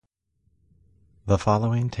The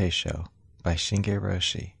following Teisho by byShinge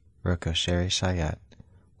Roshi Roko Sherry Chayat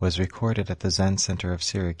was recorded at the Zen Center of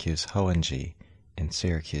Syracuse, Hoen-ji, in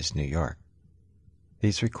Syracuse, New York.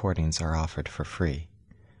 These recordings are offered for free.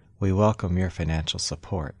 We welcome your financial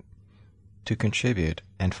support. To contribute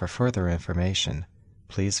and for further information,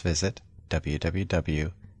 please visit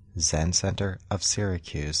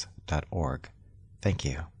www.zencenterofsyracuse.org. Thank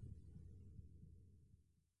you.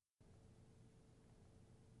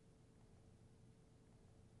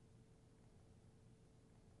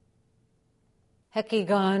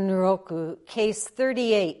 Hekiganroku, Case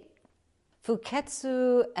 38,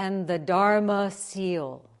 Fuketsu and the Dharma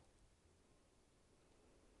Seal.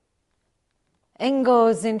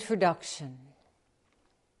 Engo's Introduction.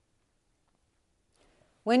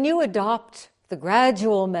 When you adopt the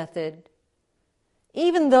gradual method,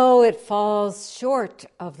 even though it falls short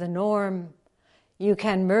of the norm, you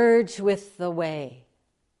can merge with the way.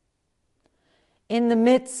 In the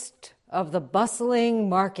midst of the bustling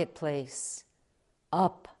marketplace,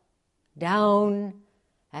 up, down,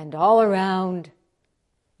 and all around,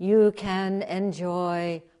 you can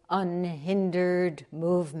enjoy unhindered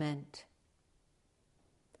movement.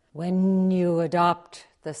 When you adopt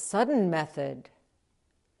the sudden method,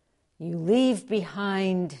 you leave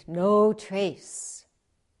behind no trace.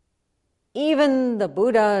 Even the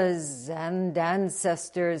Buddhas and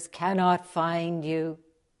ancestors cannot find you.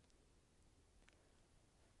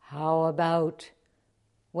 How about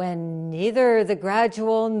when neither the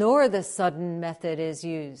gradual nor the sudden method is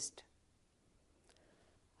used?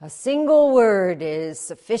 A single word is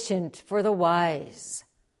sufficient for the wise,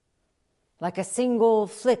 like a single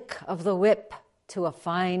flick of the whip to a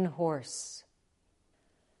fine horse.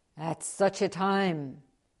 At such a time,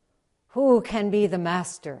 who can be the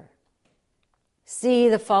master? See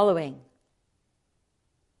the following.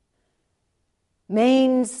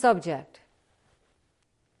 Main subject.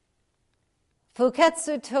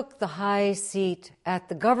 Fuketsu took the high seat at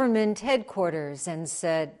the government headquarters and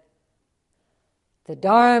said, "The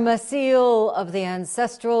Dharma seal of the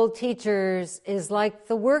ancestral teachers is like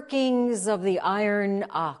the workings of the iron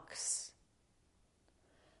ox.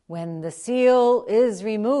 When the seal is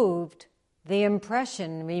removed, the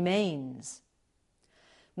impression remains.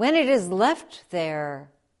 When it is left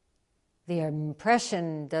there, the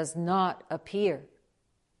impression does not appear.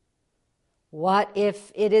 What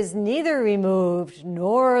if it is neither removed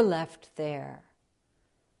nor left there?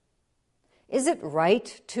 Is it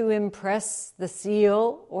right to impress the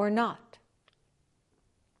seal or not?"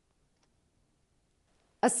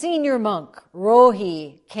 A senior monk,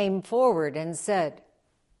 Roshi, came forward and said,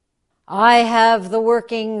 "I have the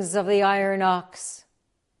workings of the iron ox.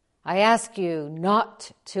 I ask you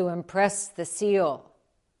not to impress the seal."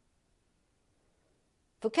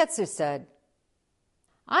 Fuketsu said,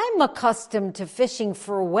 "I'm accustomed to fishing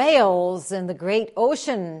for whales in the great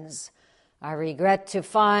oceans. I regret to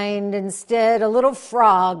find instead a little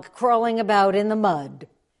frog crawling about in the mud."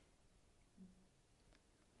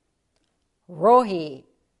 Roshi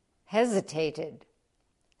hesitated,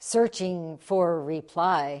 searching for a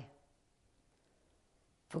reply.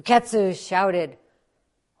 Fuketsu shouted,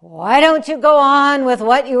 "Why don't you go on with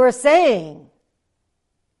what you were saying?"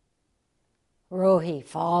 Roshi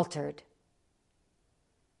faltered.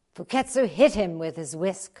 Fuketsu hit him with his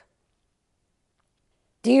whisk.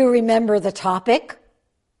 "Do you remember the topic?"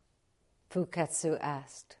 Fuketsu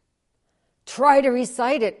asked. "Try to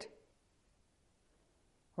recite it."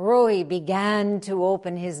 Roshi began to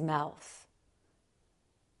open his mouth.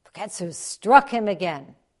 Fuketsu struck him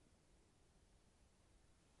again.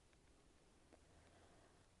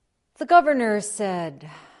 The governor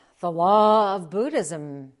said, "The law of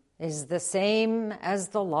Buddhism is the same as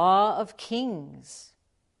the law of kings."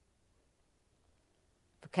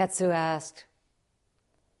 Fuketsu asked,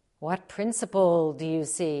 "What principle do you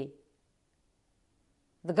see?"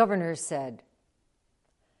 The governor said,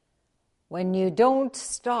 "When you don't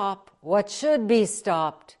stop what should be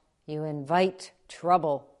stopped, you invite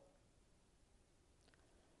trouble."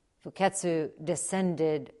 Fuketsu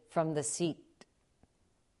descended from the seat.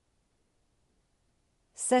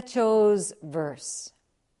 Secho's verse.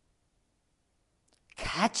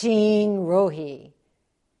 Catching Roshi,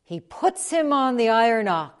 he puts him on the iron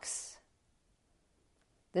ox.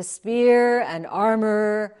 The spear and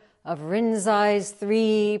armor of Rinzai's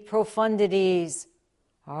 3 profundities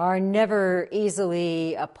are never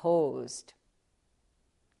easily opposed.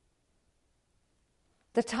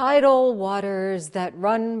 The tidal waters that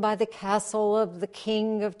run by the castle of the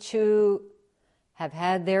king of Chu have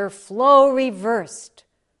had their flow reversed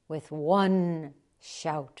with one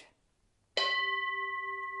shout.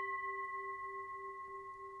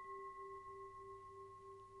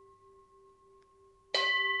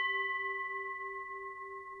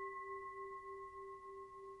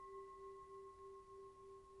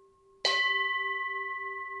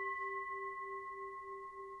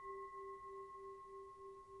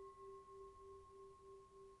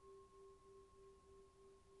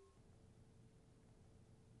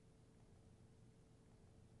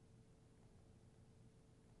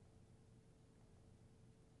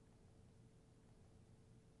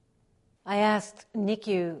 I asked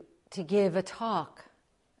Nikyu to give a talk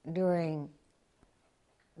during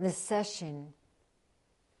this session.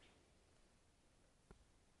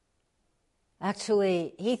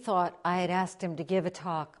 Actually, he thought I had asked him to give a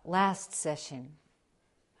talk last session,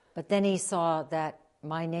 but then he saw that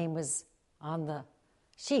my name was on the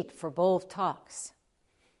sheet for both talks.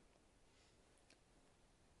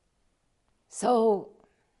 So,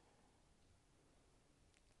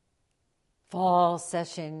 fall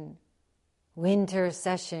session, winter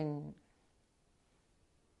session,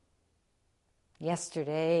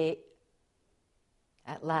 yesterday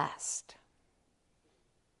at last.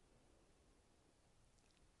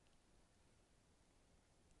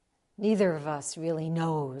 Neither of us really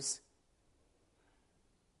knows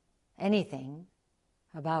anything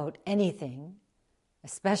about anything,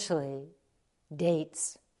 especially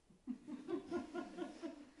dates.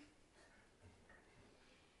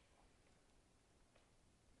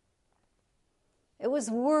 It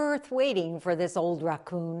was worth waiting for this old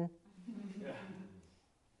raccoon.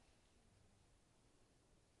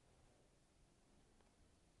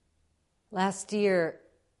 Last year,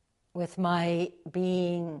 with my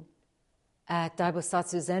being at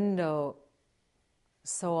Daibosatsu Zendo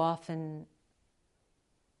so often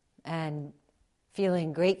and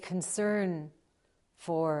feeling great concern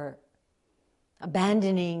for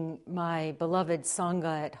abandoning my beloved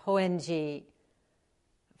Sangha at Hoen-ji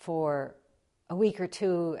for a week or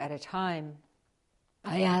two at a time,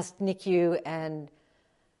 I asked Nikyu and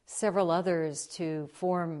several others to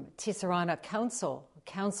form Tisarana Council, a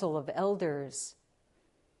council of elders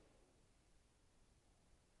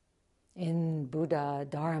in Buddha,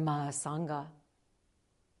 Dharma, Sangha,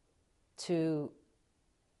 to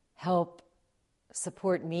help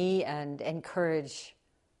support me and encourage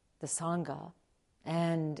the Sangha.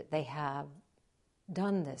 And they have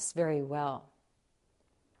done this very well.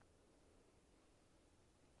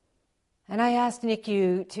 And I asked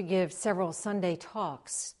Nikyu to give several Sunday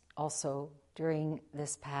talks also during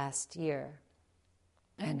this past year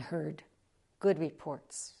and heard good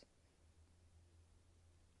reports.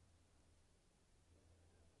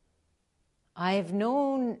 I've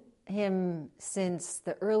known him since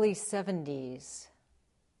the early 70s.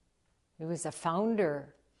 He was a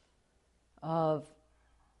founder of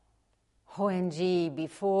Hoen-ji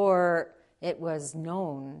before it was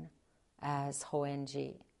known as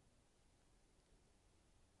Hoen-ji.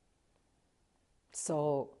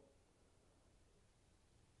 So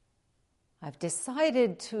I've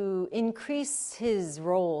decided to increase his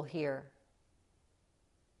role here.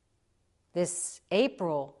 This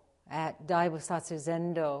April at Daibosatsu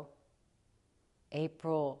Zendo,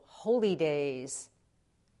 April Holy Days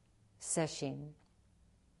session,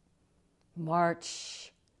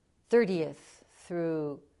 March 30th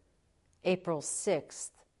through April 6th,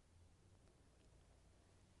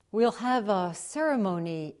 we'll have a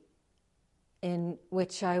ceremony in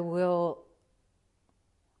which I will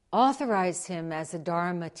authorize him as a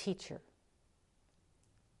Dharma teacher.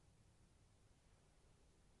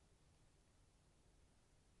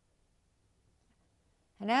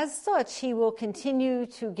 And as such, he will continue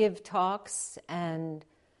to give talks and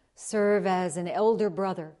serve as an elder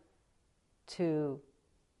brother to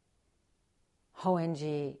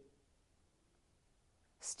Hoen-ji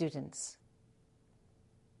students.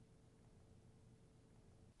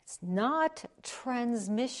 It's not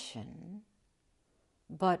transmission,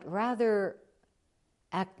 but rather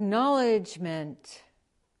acknowledgement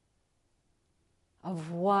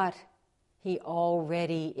of what he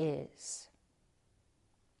already is.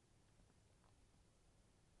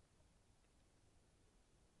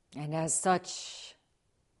 And as such,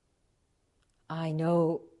 I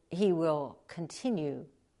know he will continue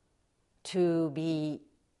to be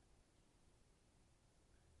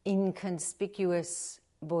inconspicuous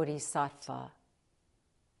bodhisattva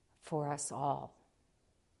for us all.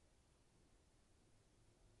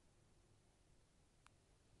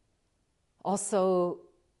 Also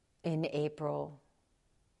in April,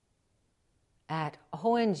 at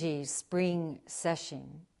Hoen-ji's spring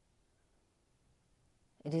session,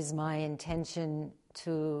 it is my intention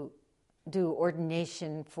to do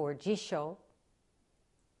ordination for Jisho,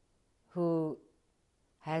 who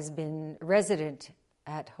has been resident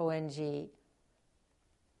at Hoen-ji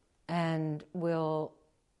and will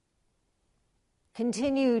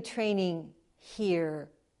continue training here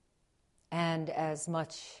and as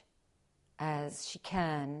much as she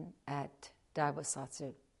can at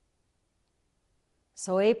Daibosatsu.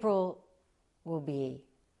 So April will be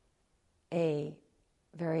a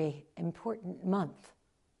very important month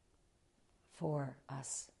for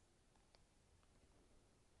us.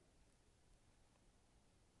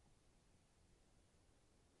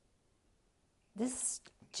 This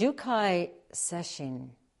Jukai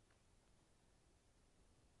session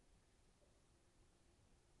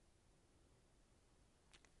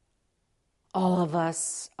all of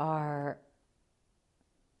us are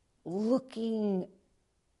looking,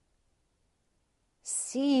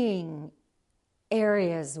 seeing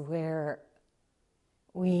areas where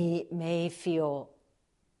we may feel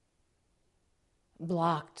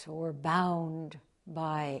blocked or bound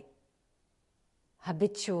by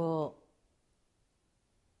habitual,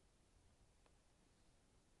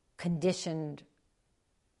 conditioned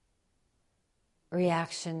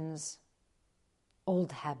reactions,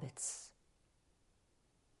 old habits.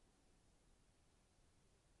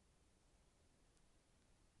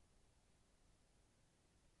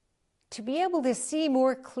 To be able to see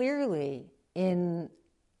more clearly in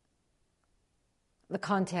the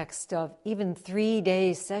context of even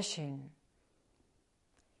 3-day session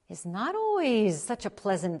is not always such a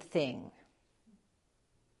pleasant thing.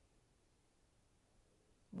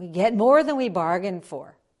 We get more than we bargained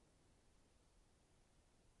for.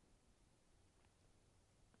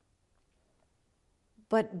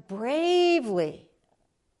 But bravely,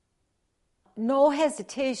 no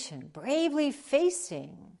hesitation, bravely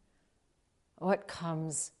facing what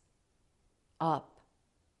comes up,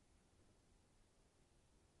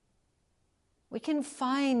 we can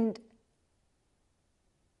find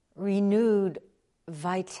renewed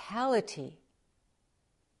vitality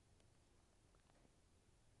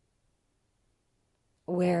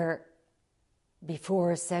where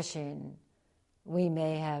before a session we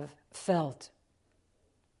may have felt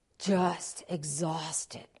just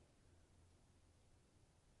exhausted.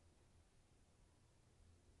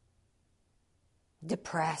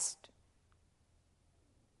 Depressed.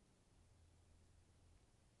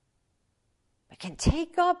 We can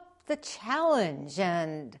take up the challenge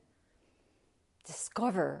and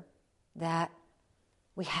discover that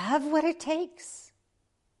we have what it takes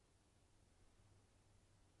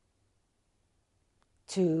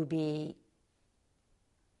to be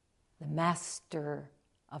the master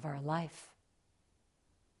of our life.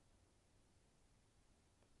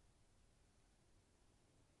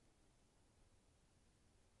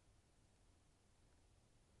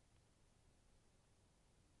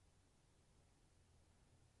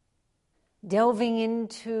 Delving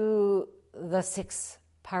into the 6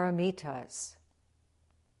 paramitas.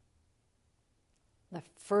 The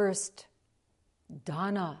first,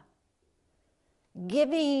 dana,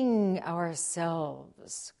 giving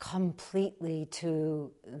ourselves completely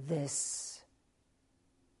to this.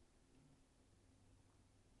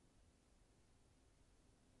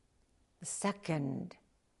 The second,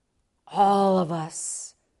 all of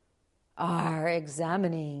us are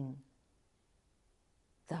examining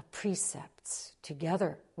the precepts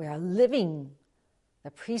together. We are living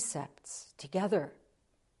the precepts together.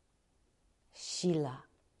 Shila.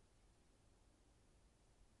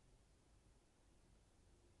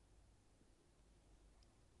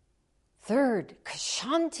 Third,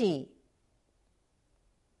 kshanti.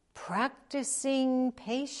 Practicing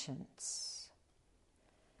patience.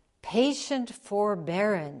 Patient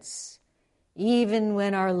forbearance, even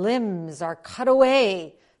when our limbs are cut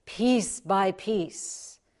away piece by piece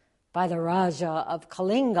by the Raja of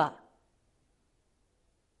Kalinga.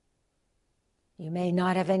 You may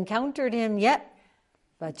not have encountered him yet,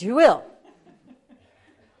 but you will.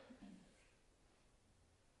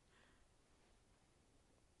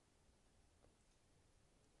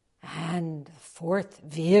 And fourth,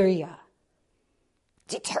 virya,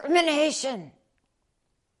 determination,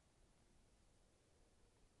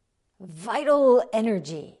 vital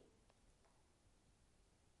energy.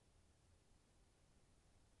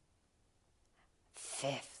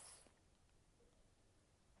 Fifth,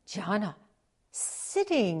 jhana,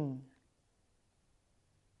 sitting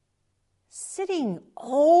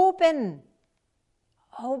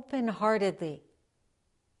open-heartedly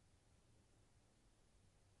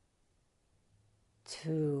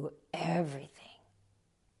to everything,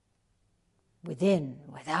 within,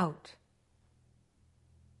 without.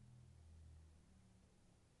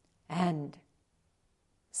 And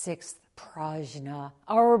sixth, prajna,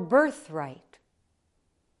 our birthright.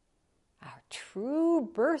 Our true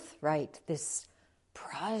birthright, this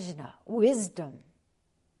prajna, wisdom.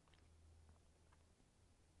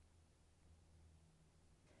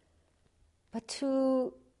 But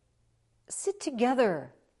to sit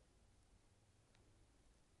together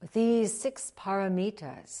with these 6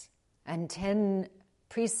 paramitas and 10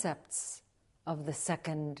 precepts of the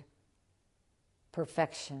second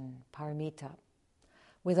perfection, paramita,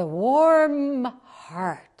 with a warm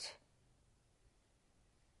heart,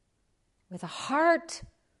 with a heart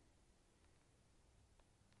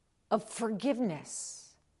of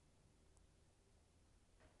forgiveness.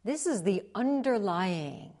 This is the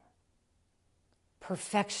underlying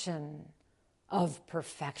perfection of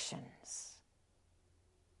perfections.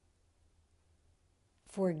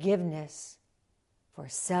 Forgiveness for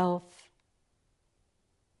self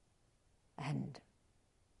and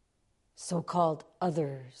so-called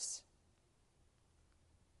others.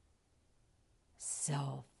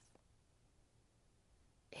 Self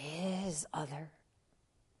is other.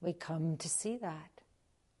 We come to see that.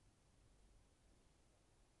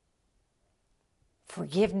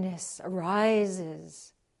 Forgiveness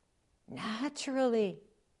arises naturally.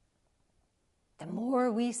 The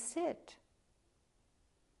more we sit,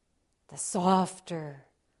 the softer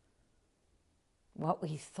what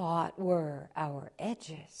we thought were our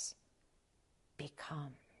edges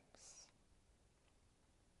becomes.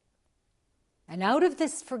 And out of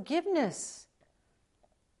this forgiveness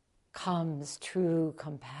comes true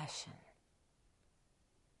compassion.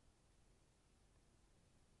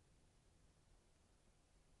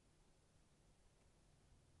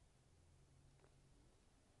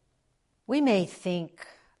 We may think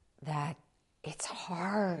that it's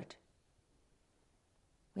hard.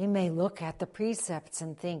 We may look at the precepts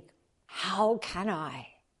and think, how can I?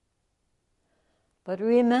 But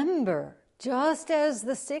remember, just as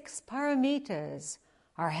the 6 paramitas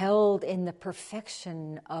are held in the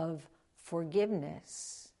perfection of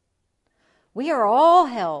forgiveness, we are all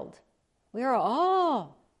held. We are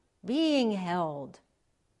all being held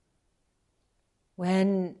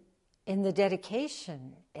when in the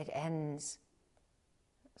dedication it ends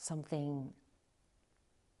something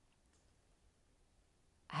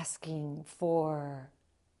asking for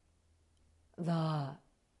the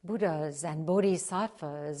Buddhas and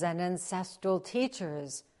Bodhisattvas and ancestral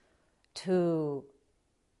teachers to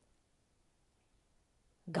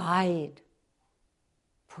guide,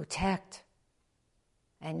 protect,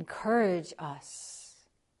 encourage us.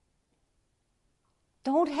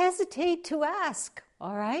 Don't hesitate to ask,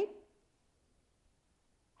 all right?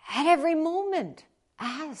 At every moment,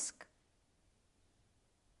 ask.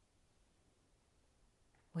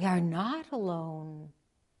 We are not alone.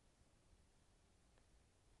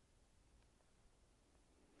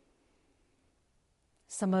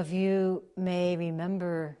 Some of you may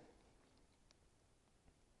remember,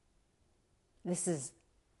 this is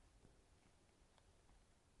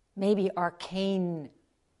maybe arcane,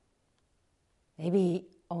 maybe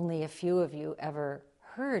only a few of you ever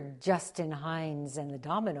heard Justin Hines and the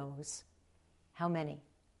Dominoes. How many?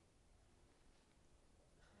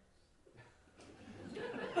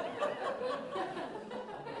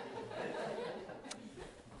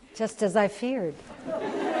 Just as I feared.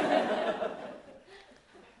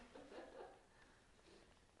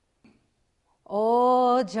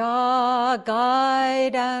 O Jah,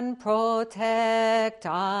 guide and protect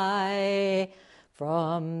I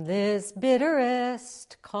from this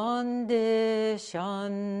bitterest condition.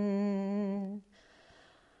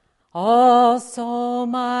 Also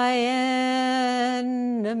my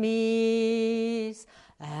enemies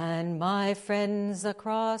and my friends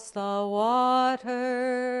across the waters.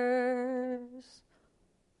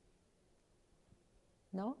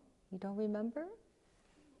 No? You don't remember?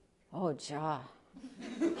 Oh, Jah.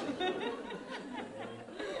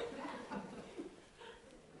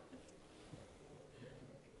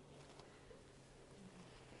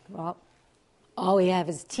 Well, all we have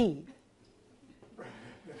is tea.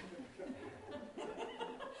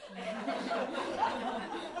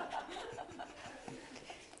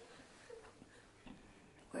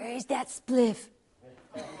 Where's that spliff?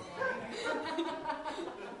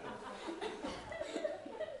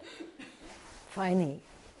 Funny.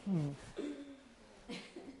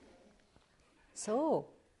 So,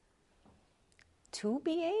 to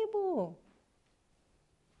be able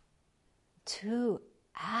to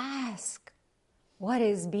ask what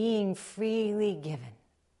is being freely given,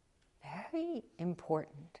 very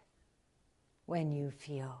important when you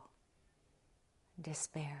feel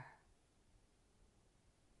despair.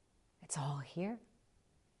 It's all here.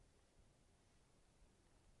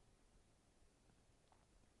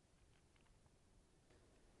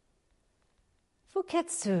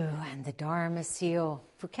 Fuketsu and the Dharma seal.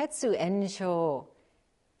 Fuketsu Ensho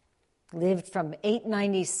lived from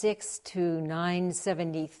 896 to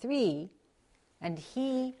 973, and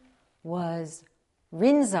he was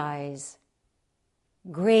Rinzai's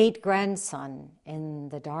great-grandson in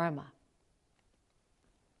the Dharma.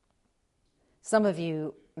 Some of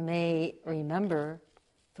you may remember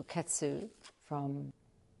Fuketsu from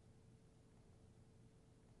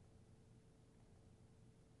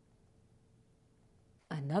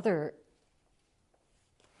another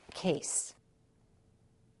case.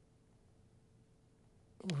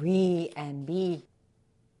 Re and be.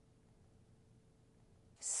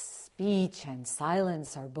 Speech and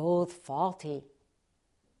silence are both faulty.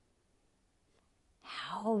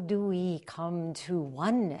 How do we come to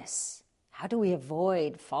oneness? How do we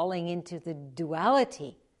avoid falling into the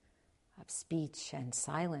duality of speech and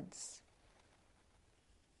silence?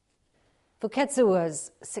 Fuketsu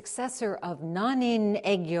was successor of Nanin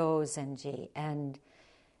Egyo Zenji, and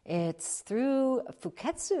it's through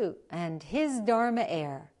Fuketsu and his Dharma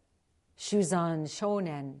heir, Shuzan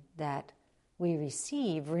Shonen, that we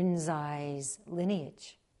receive Rinzai's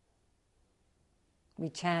lineage. We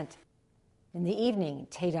chant in the evening,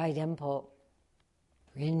 Teidai Dempo,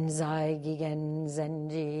 Rinzai Gigen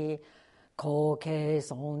Zenji, Koke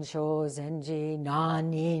Sonsho Zenji,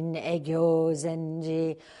 Nanin Egyo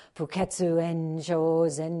Zenji, Fuketsu Ensho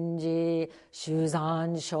Zenji,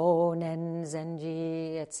 Shuzan Shonen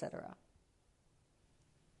Zenji, etc.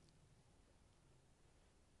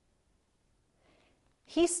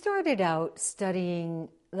 He started out studying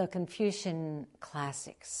the Confucian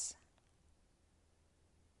classics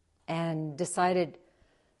and decided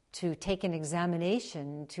to take an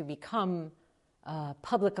examination to become a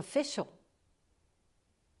public official.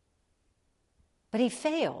 But he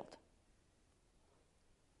failed.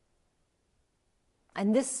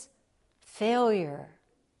 And this failure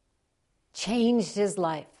changed his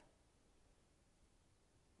life.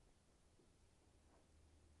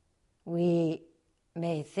 We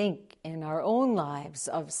may think in our own lives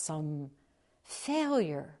of some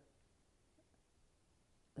failure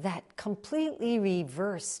that completely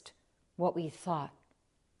reversed what we thought,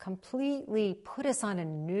 completely put us on a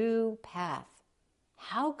new path.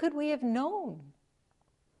 How could we have known?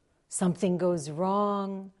 Something goes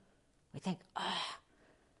wrong. We think,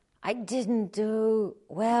 I didn't do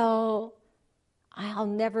well. I'll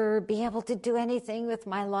never be able to do anything with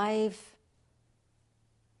my life.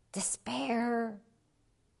 Despair.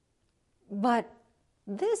 But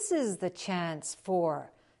this is the chance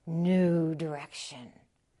for new direction,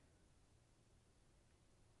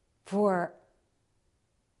 for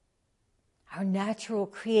our natural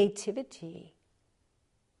creativity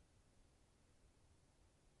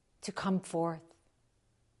to come forth,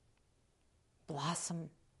 blossom.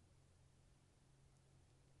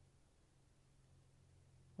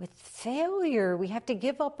 With failure, we have to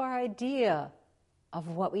give up our idea of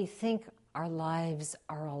what we think our lives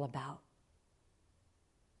are all about.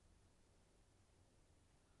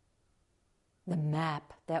 The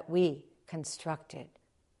map that we constructed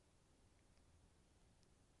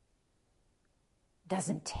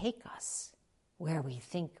doesn't take us where we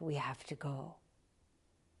think we have to go.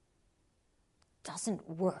 Doesn't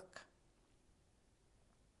work.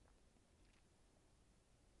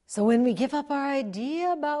 So when we give up our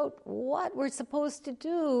idea about what we're supposed to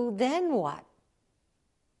do, then what?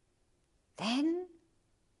 Then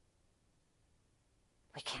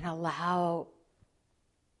we can allow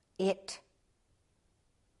it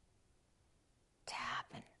to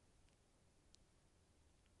happen.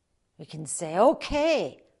 We can say,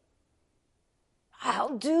 okay,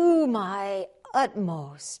 I'll do my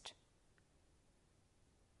utmost.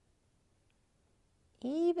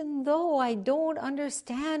 Even though I don't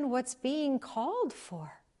understand what's being called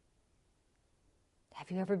for. Have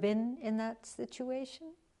you ever been in that situation?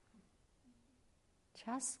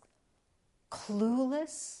 Just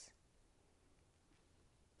clueless?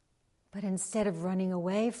 But instead of running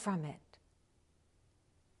away from it,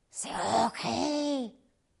 say, okay,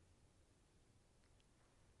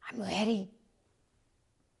 I'm ready.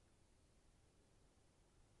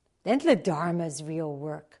 Then the Dharma's real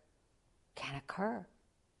work can occur.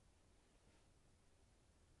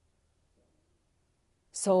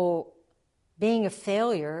 So, being a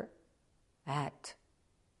failure at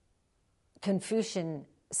Confucian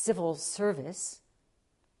civil service,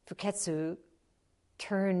 Fuketsu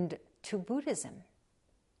turned to Buddhism.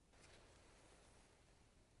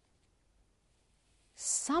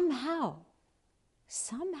 Somehow,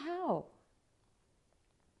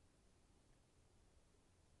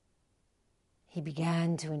 he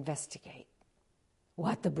began to investigate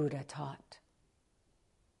what the Buddha taught.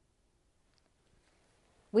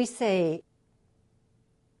 We say,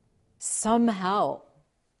 somehow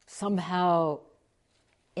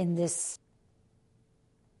in this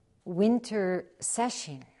winter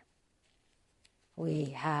session, we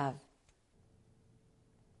have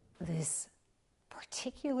this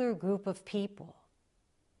particular group of people.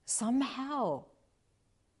 Somehow,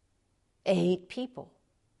 8 people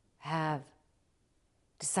have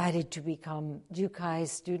decided to become Jukai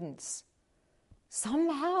students.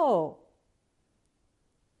 Somehow,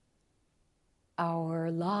 our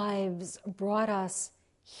lives brought us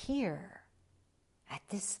here at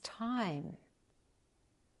this time.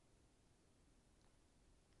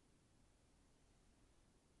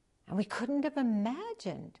 And we couldn't have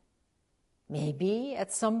imagined. Maybe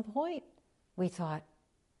at some point we thought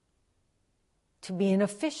to be an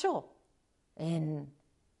official in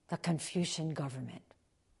the Confucian government.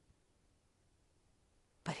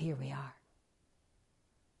 But here we are.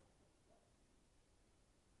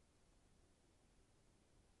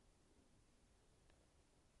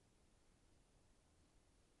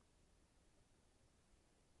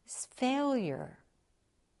 This failure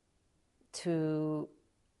to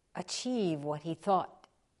achieve what he thought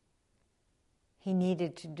he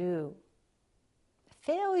needed to do.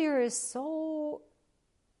 Failure is so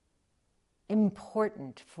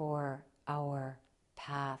important for our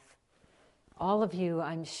path. All of you,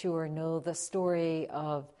 I'm sure, know the story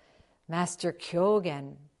of Master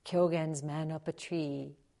Kyogen. Kyogen's Man Up a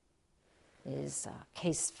Tree is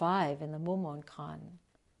case 5 in the Mumonkan.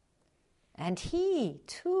 And he,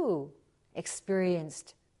 too,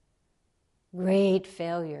 experienced great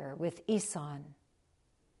failure with Isan.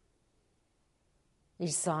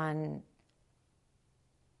 Isan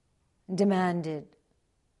demanded,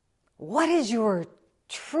 "What is your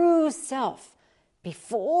true self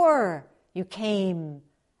before you came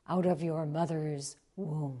out of your mother's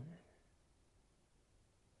womb?"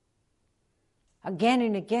 Again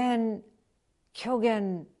and again,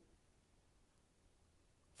 Kyogen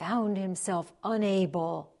found himself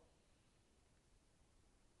unable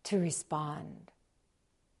to respond.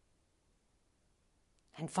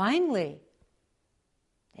 And finally,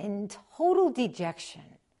 in total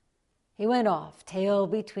dejection, he went off, tail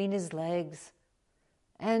between his legs,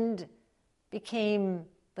 and became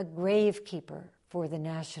the gravekeeper for the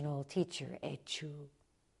national teacher, Echu.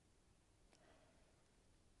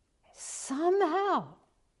 Somehow,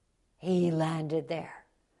 he landed there.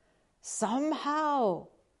 Somehow,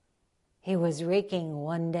 he was raking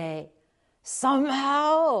one day.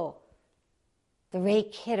 Somehow, the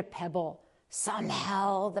rake hit a pebble.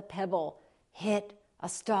 Somehow, the pebble hit a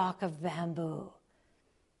stalk of bamboo.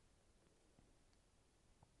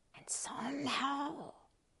 And somehow,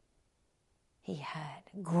 he had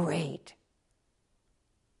great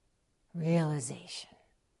realization.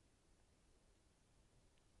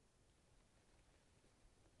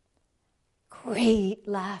 Great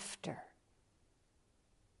laughter.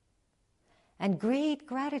 And great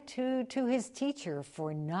gratitude to his teacher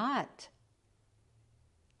for not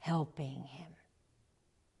helping him.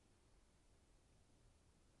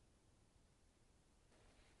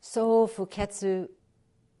 So Fuketsu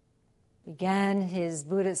began his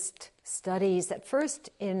Buddhist studies at first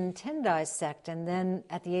in Tendai sect and then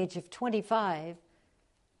at the age of 25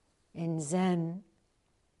 in Zen.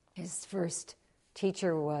 His first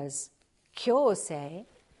teacher was Kyosei,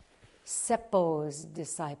 Seppo's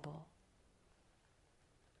disciple.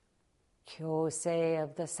 Kyosei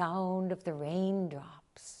of the sound of the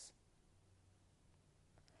raindrops.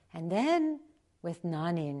 And then with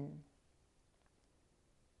Nanin.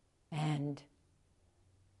 And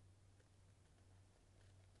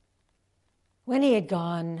when he had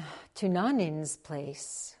gone to Nanin's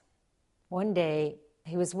place, one day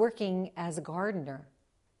he was working as a gardener.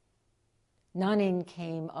 Nanin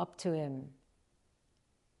came up to him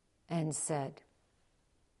and said,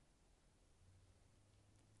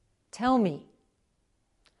 "Tell me,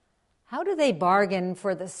 how do they bargain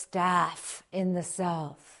for the staff in the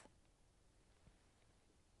South?"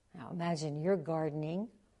 Now imagine you're gardening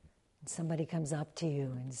and somebody comes up to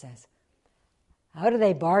you and says, "How do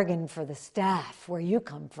they bargain for the staff where you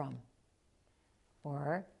come from?"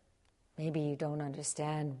 Or maybe you don't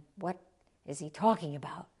understand, what is he talking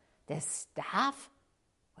about? This staff?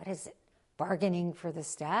 What is it? Bargaining for the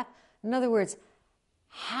staff? In other words,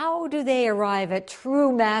 how do they arrive at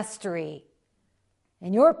true mastery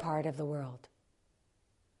in your part of the world?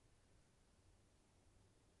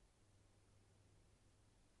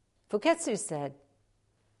 Fuketsu said,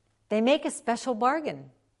 they make a special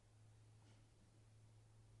bargain.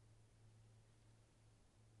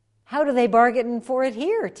 How do they bargain for it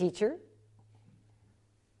here, teacher?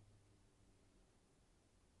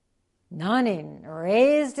 Nanin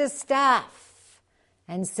raised his staff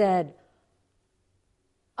and said,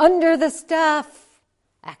 "Under the staff,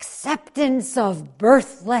 acceptance of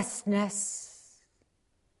birthlessness.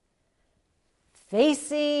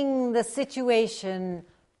 Facing the situation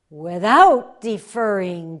without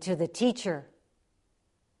deferring to the teacher."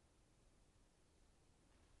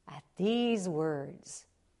 At these words,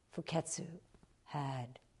 Fuketsu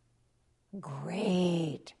had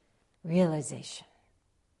great realization.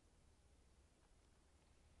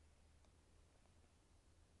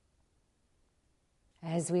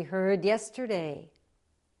 as we heard yesterday,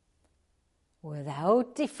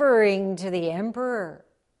 without deferring to the emperor,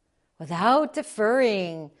 without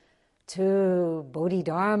deferring to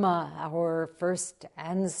Bodhidharma, our first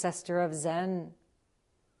ancestor of Zen,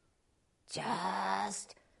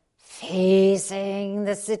 just facing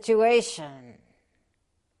the situation,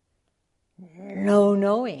 no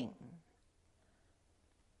knowing,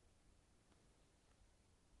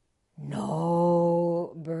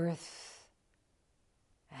 no birth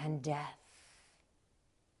and death,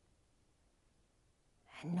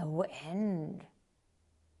 and no end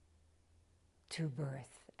to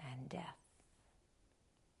birth and death.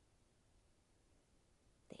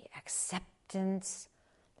 The acceptance,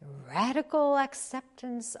 the radical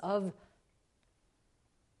acceptance of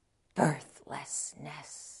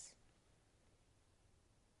birthlessness.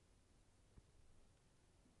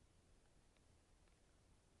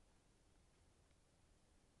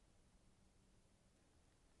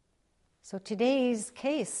 So today's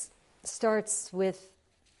case starts with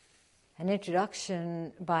an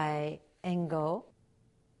introduction by Engo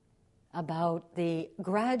about the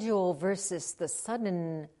gradual versus the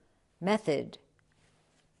sudden method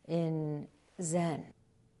in Zen.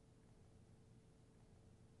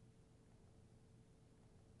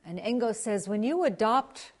 And Engo says, when you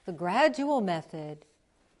adopt the gradual method,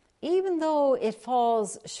 even though it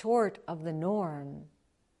falls short of the norm,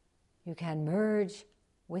 you can merge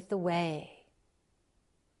with the way.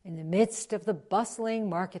 In the midst of the bustling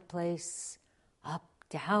marketplace, up,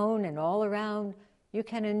 down, and all around, you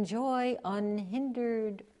can enjoy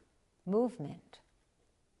unhindered movement.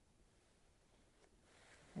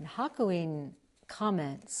 And Hakuin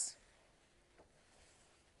comments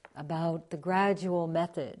about the gradual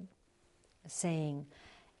method, saying,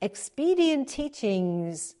 expedient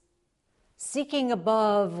teachings seeking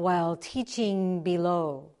above while teaching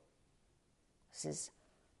below. This is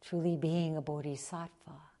truly being a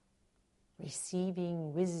bodhisattva,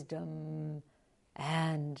 receiving wisdom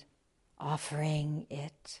and offering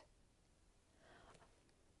it.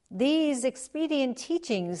 These expedient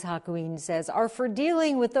teachings, Hakuin says, are for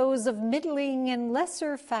dealing with those of middling and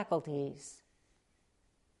lesser faculties.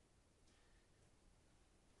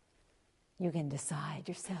 You can decide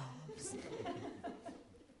yourselves.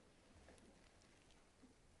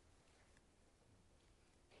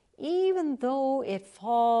 Even though it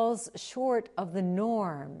falls short of the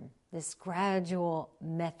norm, this gradual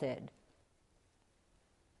method,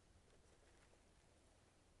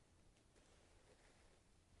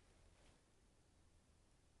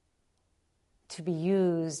 to be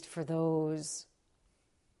used for those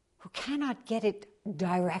who cannot get it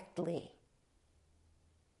directly,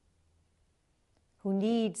 who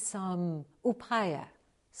need some upaya,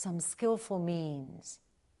 some skillful means,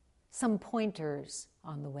 some pointers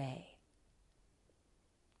on the way.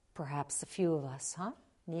 Perhaps a few of us,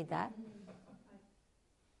 need that?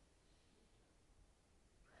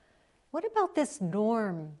 What about this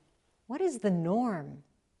norm? What is the norm?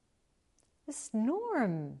 This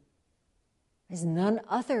norm is none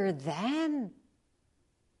other than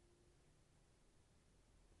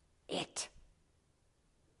it.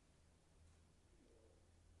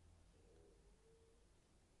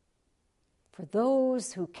 For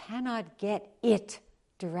those who cannot get it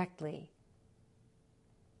directly,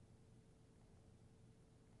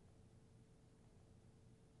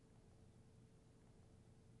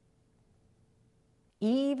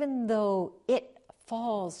 even though it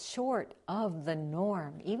falls short of the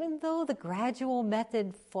norm, even though the gradual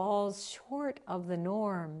method falls short of the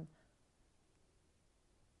norm,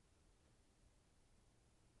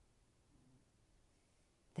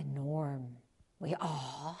 the norm, we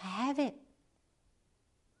all have it.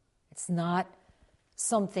 It's not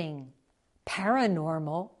something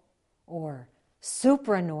paranormal or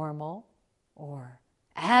supranormal or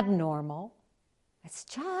abnormal. It's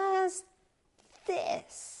just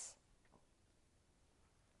this,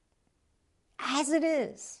 as it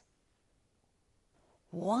is,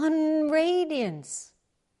 one radiance.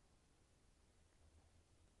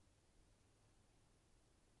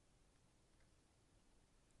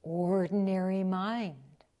 Ordinary mind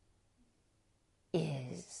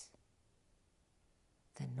is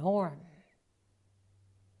the norm.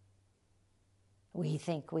 We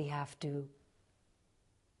think we have to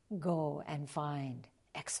go and find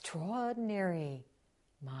extraordinary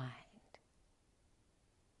mind.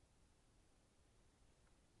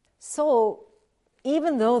 So,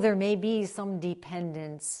 even though there may be some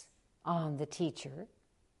dependence on the teacher,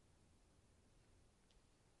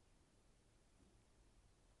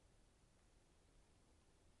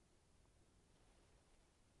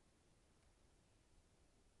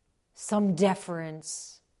 some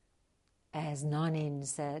deference, as Nanin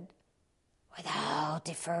said, without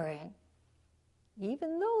deferring,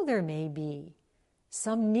 even though there may be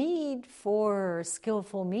some need for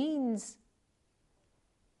skillful means,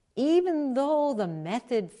 even though the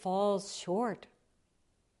method falls short,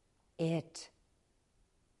 it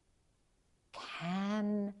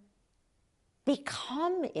can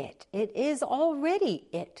become it. It is already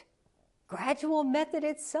it. Gradual method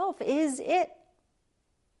itself is it.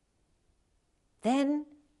 Then,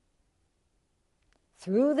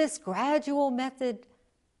 through this gradual method,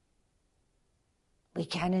 we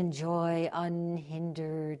can enjoy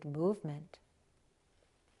unhindered movement.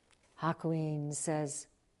 Hakuin says,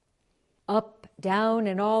 up, down,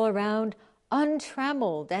 and all around,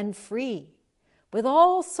 untrammeled and free, with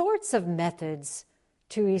all sorts of methods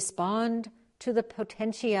to respond to the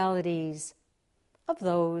potentialities of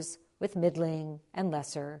those with middling and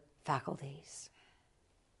lesser faculties.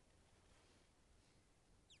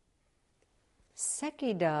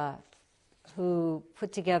 Sekida, who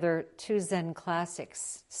put together 2 Zen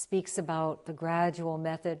classics, speaks about the gradual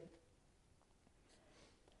method.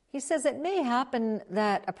 He says it may happen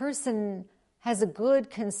that a person has a good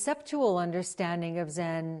conceptual understanding of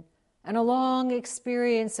Zen and a long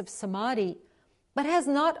experience of samadhi, but has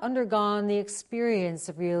not undergone the experience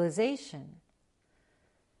of realization.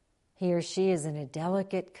 He or she is in a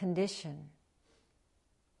delicate condition.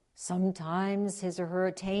 Sometimes his or her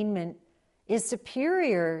attainment is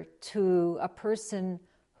superior to a person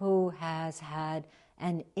who has had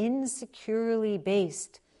an insecurely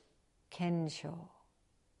based kensho.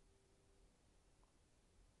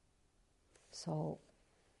 So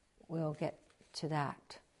we'll get to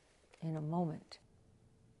that in a moment.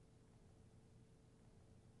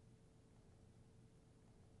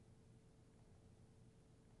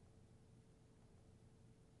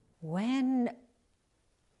 When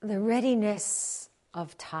the readiness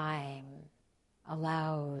of time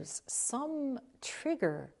allows some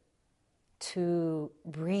trigger to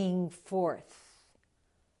bring forth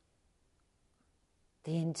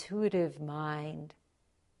the intuitive mind,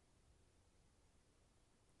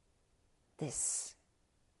 this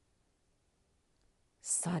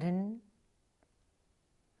sudden,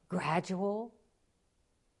 gradual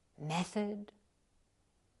method,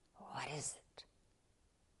 what is it?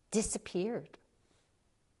 Disappeared.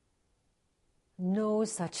 No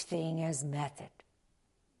such thing as method.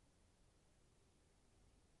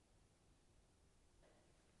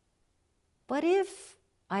 But if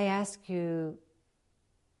I ask you,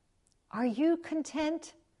 are you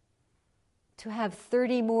content to have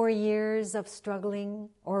 30 more years of struggling,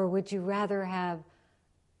 or would you rather have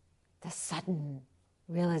the sudden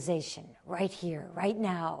realization right here, right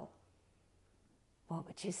now? What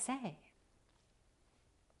would you say?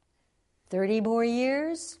 30 more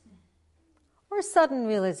years or sudden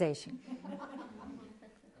realization?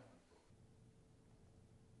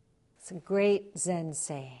 It's a great Zen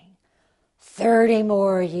saying. 30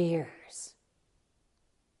 more years.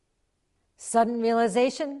 Sudden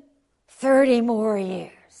realization, 30 more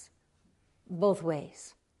years. Both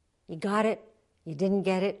ways. You got it, you didn't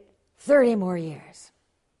get it, 30 more years.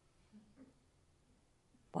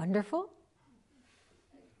 Wonderful?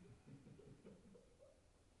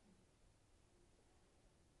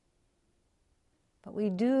 But we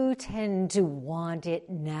do tend to want it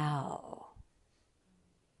now.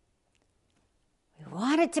 We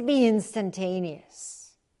want it to be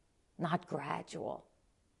instantaneous, not gradual.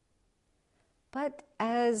 But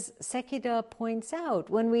as Sekida points out,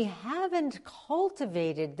 when we haven't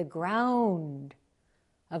cultivated the ground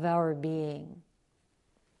of our being,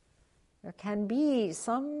 there can be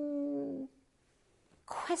some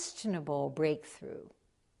questionable breakthrough.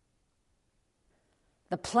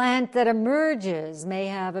 The plant that emerges may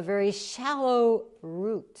have a very shallow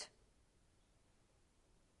root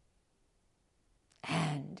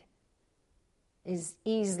and is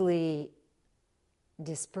easily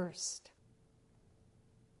dispersed.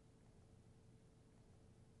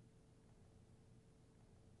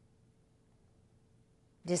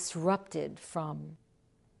 Disrupted from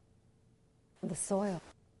the soil.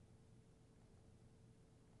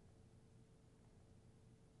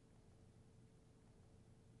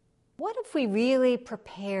 What if we really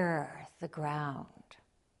prepare the ground?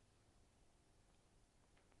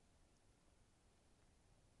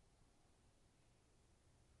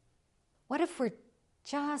 What if we're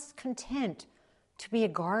just content to be a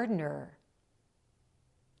gardener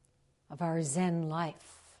of our Zen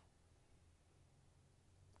life?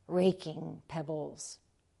 Raking pebbles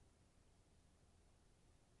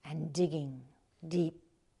and digging deep,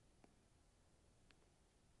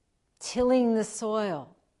 tilling the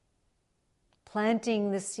soil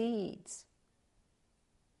planting the seeds.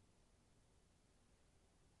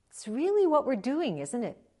 It's really what we're doing, isn't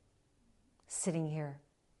it? Sitting here,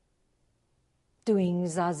 doing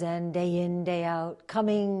zazen day in, day out,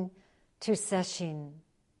 coming to sesshin.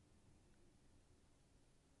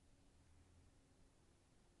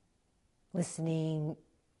 Listening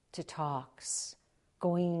to talks,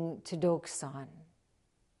 going to doksan.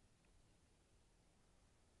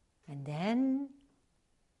 And then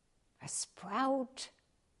a sprout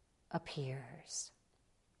appears.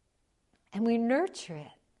 And we nurture it,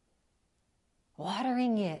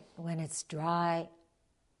 watering it when it's dry,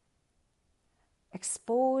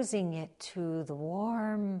 exposing it to the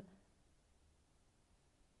warm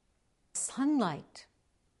sunlight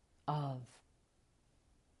of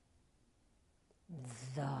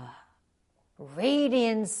the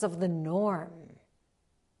radiance of the norm.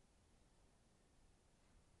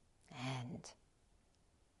 And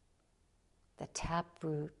the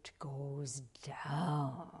taproot goes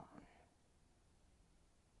down.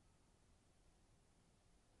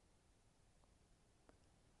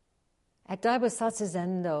 At Daibosatsu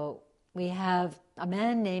Zendo, we have a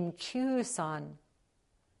man named Kyu-san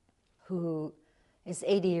who is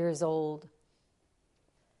 80 years old.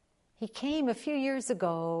 He came a few years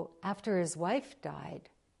ago after his wife died,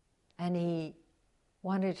 and he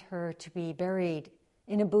wanted her to be buried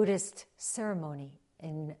in a Buddhist ceremony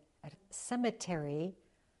in a cemetery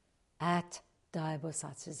at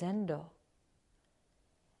Daibosatsu Zendo.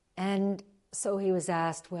 And so he was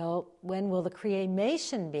asked, well, when will the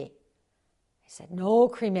cremation be? He said, no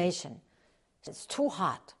cremation. It's too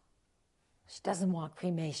hot. She doesn't want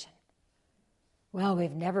cremation. Well,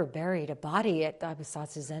 we've never buried a body at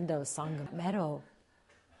Daibosatsu Zendo Sangha Meadow.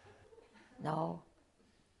 No.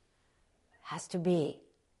 Has to be.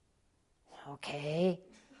 Okay.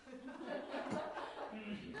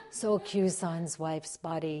 So Kyu-san's wife's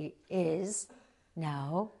body is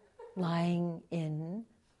now lying in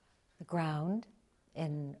the ground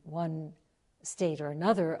in one state or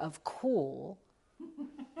another of cool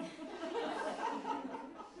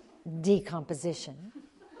decomposition.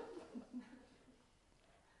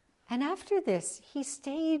 And after this, he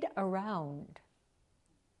stayed around.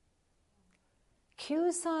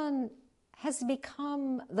 Kyu-san has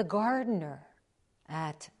become the gardener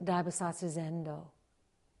at Daibosatsu Zendo.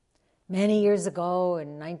 Many years ago,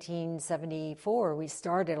 in 1974, we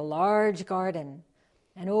started a large garden.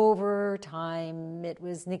 And over time, it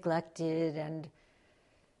was neglected, and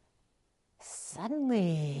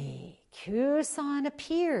suddenly, Kyu-san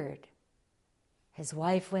appeared. His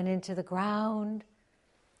wife went into the ground.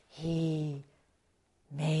 He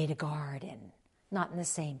made a garden, not in the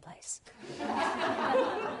same place.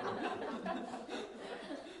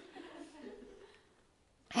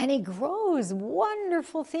 And he grows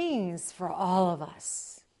wonderful things for all of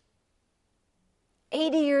us.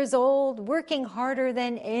 80 years old, working harder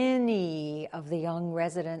than any of the young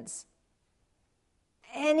residents.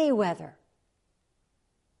 Any weather.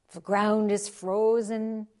 If the ground is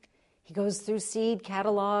frozen, he goes through seed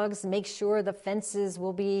catalogs, makes sure the fences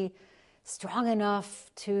will be strong enough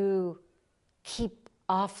to keep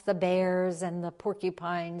off the bears and the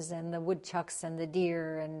porcupines and the woodchucks and the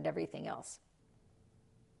deer and everything else.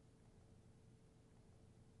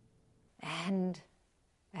 And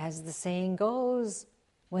as the saying goes,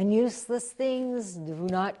 when useless things do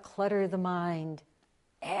not clutter the mind,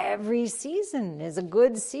 every season is a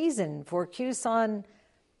good season. For Kyu-san,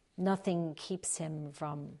 nothing keeps him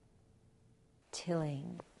from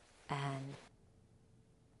tilling and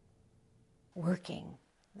working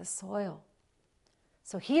the soil.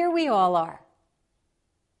 So here we all are,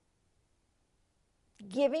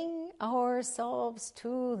 giving ourselves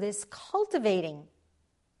to this cultivating,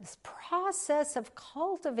 this process of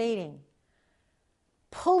cultivating,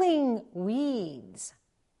 pulling weeds,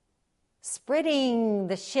 spreading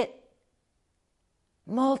the shit,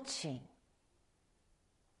 mulching,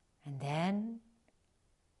 and then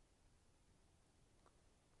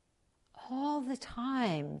all the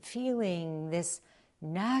time feeling this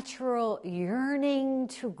natural yearning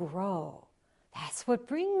to grow. That's what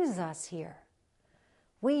brings us here.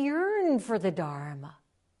 We yearn for the Dharma.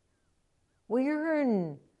 We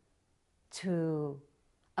yearn to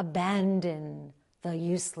abandon the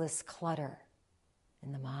useless clutter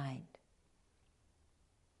in the mind.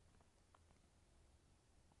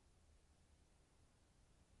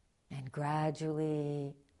 And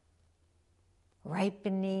gradually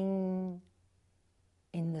ripening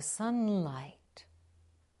in the sunlight,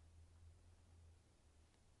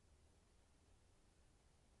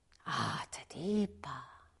 Tadipa.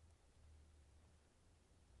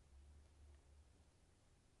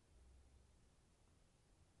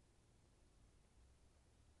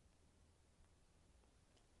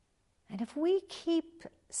 And if we keep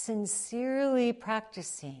sincerely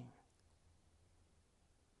practicing,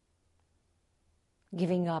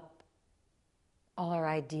 giving up all our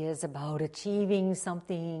ideas about achieving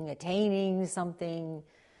something, attaining something,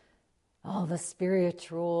 all the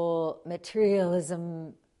spiritual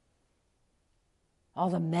materialism,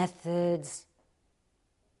 all the methods,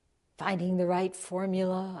 finding the right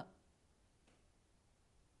formula,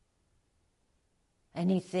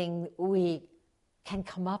 anything we can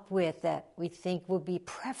come up with that we think will be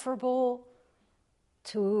preferable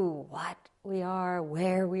to what we are,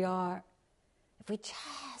 where we are. If we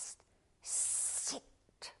just sit,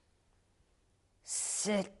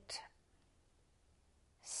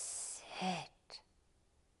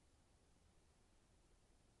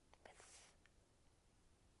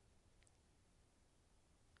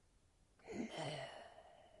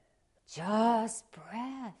 just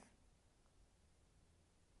breath,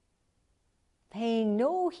 paying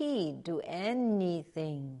no heed to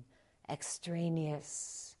anything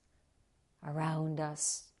extraneous around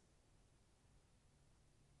us.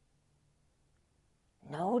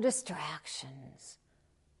 No distractions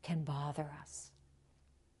can bother us.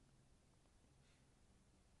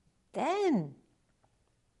 Then,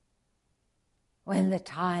 when the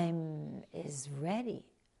time is ready,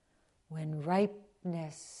 when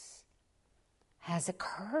ripeness has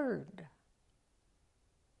occurred,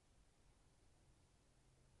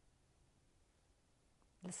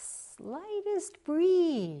 the slightest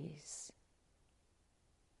breeze,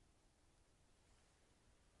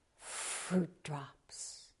 fruit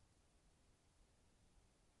drops,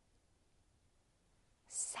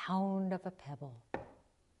 sound of a pebble,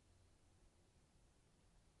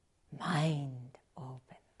 mind opens.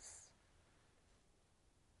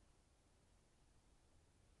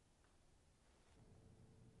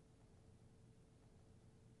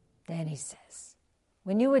 Then he says,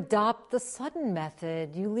 when you adopt the sudden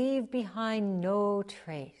method, you leave behind no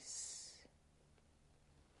trace.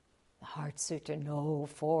 The Heart Sutra, no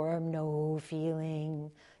form, no feeling,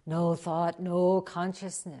 no thought, no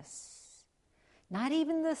consciousness. Not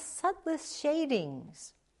even the subtlest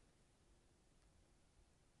shadings.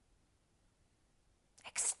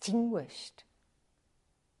 Extinguished.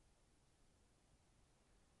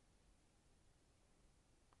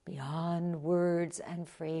 Beyond words and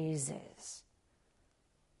phrases.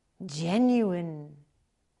 Genuine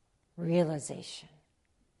realization.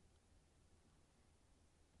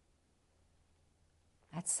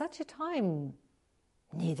 At such a time,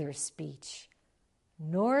 neither speech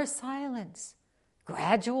nor silence,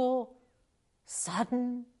 gradual,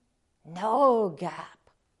 sudden, no gap.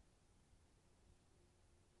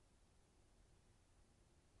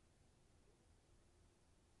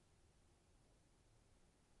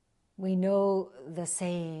 We know the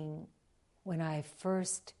saying, when I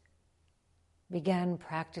first began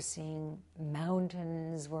practicing,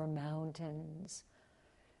 mountains were mountains,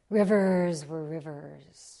 rivers were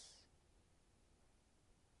rivers.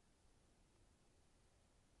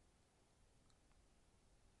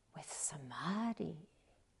 With samadhi,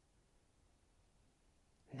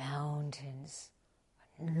 mountains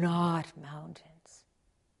are not mountains,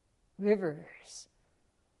 rivers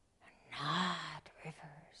are not rivers.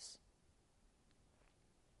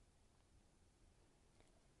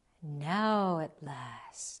 Now at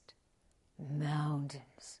last,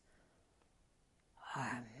 mountains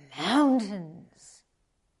are mountains.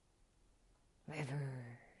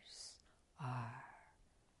 Rivers are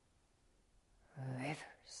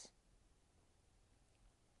rivers.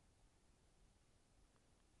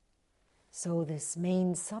 So this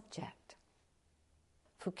main subject,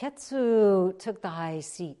 Fuketsu took the high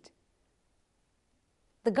seat.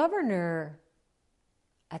 The governor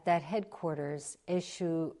at that headquarters,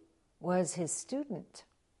 Eshu, was his student,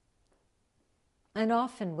 and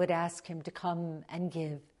often would ask him to come and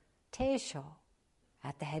give teisho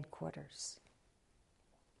at the headquarters.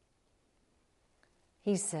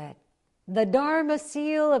 He said, the Dharma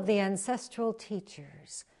seal of the ancestral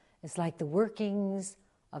teachers is like the workings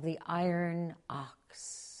of the iron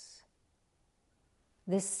ox.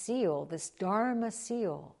 This seal, this Dharma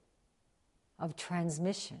seal of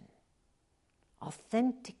transmission,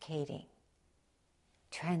 authenticating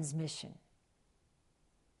transmission,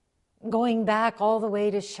 going back all the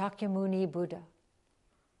way to Shakyamuni Buddha,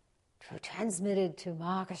 transmitted to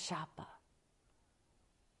Mahakashapa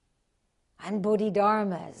and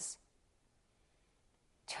Bodhidharmas,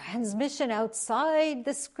 transmission outside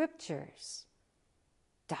the scriptures,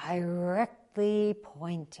 directly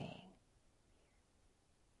pointing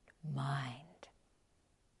mind.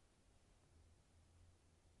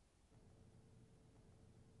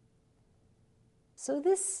 So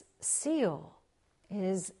this seal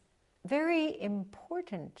is very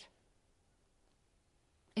important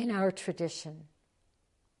in our tradition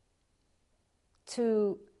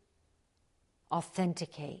to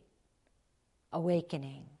authenticate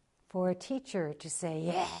awakening, for a teacher to say,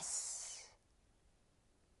 yes,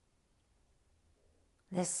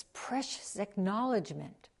 this precious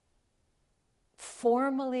acknowledgement,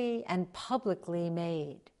 formally and publicly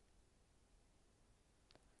made,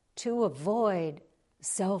 to avoid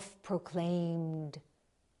self-proclaimed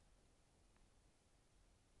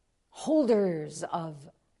holders of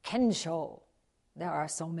kensho. There are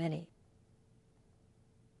so many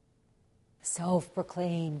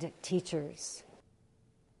self-proclaimed teachers.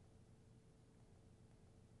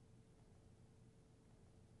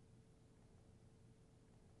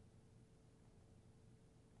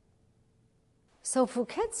 So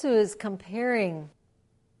Fuketsu is comparing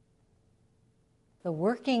the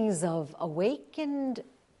workings of awakened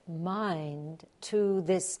mind to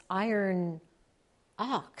this iron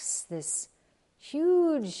ox, this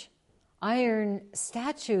huge iron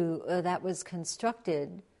statue that was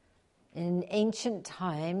constructed in ancient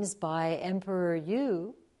times by Emperor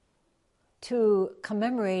Yu to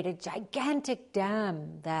commemorate a gigantic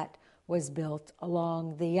dam that was built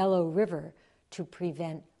along the Yellow River to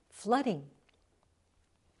prevent flooding.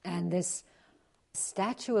 And this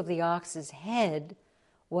statue of the ox's head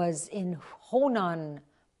was in Honan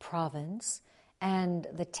province, and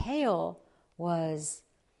the tail was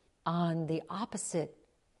on the opposite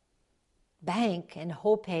bank in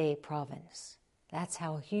Hope province. That's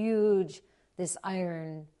how huge this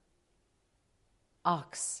iron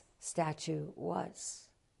ox statue was.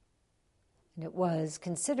 And it was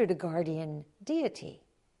considered a guardian deity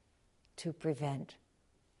to prevent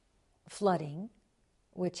flooding,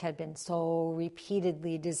 which had been so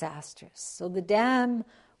repeatedly disastrous. So the dam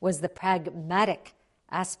was the pragmatic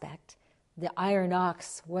aspect. The iron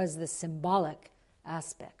ox was the symbolic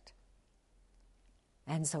aspect.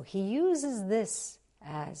 And so he uses this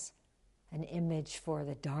as an image for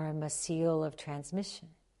the Dharma seal of transmission.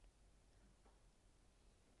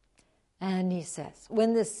 And he says,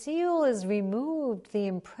 when the seal is removed, the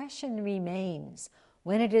impression remains.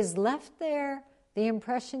 When it is left there, the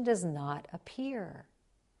impression does not appear.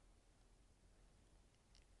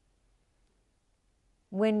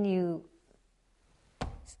 When you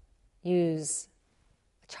use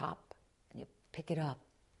a chop and you pick it up,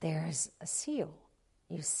 there's a seal.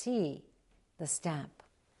 You see the stamp.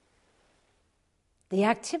 The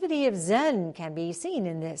activity of Zen can be seen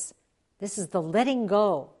in this. This is the letting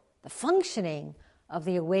go, the functioning of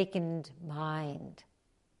the awakened mind.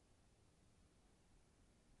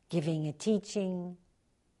 Giving a teaching,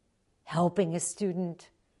 helping a student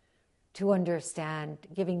to understand,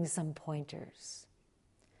 giving some pointers.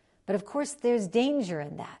 But of course, there's danger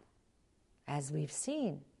in that, as we've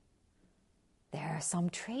seen. There are some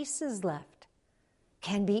traces left,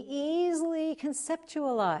 can be easily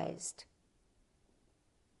conceptualized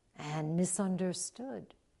and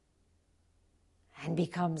misunderstood, and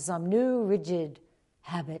become some new rigid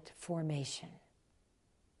habit formation.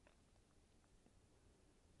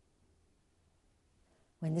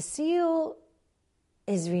 When the seal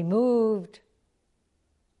is removed,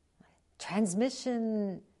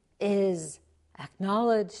 transmission is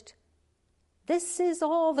acknowledged. This is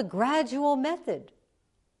all the gradual method.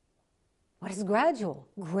 What is gradual?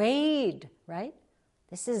 Grade, right?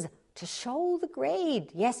 This is to show the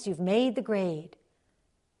grade. Yes, you've made the grade.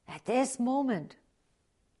 At this moment,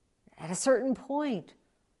 at a certain point,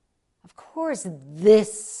 of course,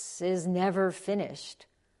 this is never finished.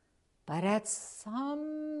 But at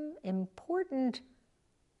some important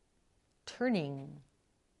turning,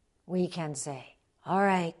 we can say, all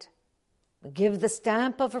right, we give the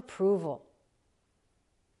stamp of approval.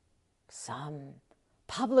 Some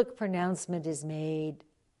public pronouncement is made.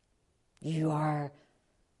 You are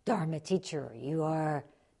Dharma teacher. You are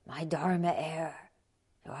my Dharma heir.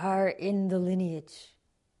 You are in the lineage.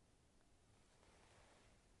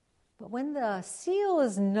 But when the seal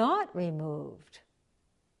is not removed,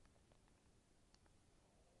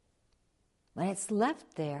 when it's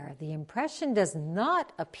left there, the impression does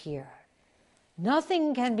not appear.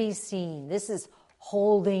 Nothing can be seen. This is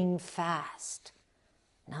holding fast.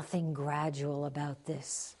 Nothing gradual about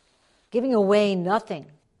this. Giving away nothing.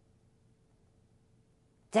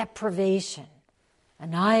 Deprivation.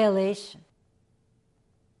 Annihilation.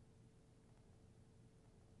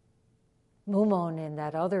 Mumon, in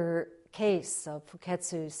that other case of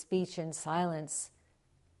Fuketsu's speech in silence,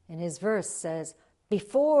 in his verse says,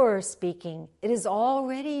 before speaking, it is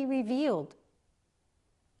already revealed.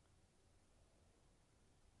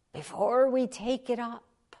 Before we take it up,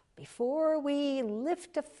 before we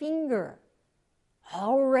lift a finger,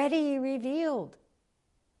 already revealed.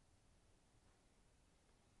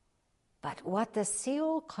 But what the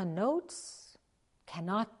seal connotes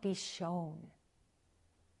cannot be shown.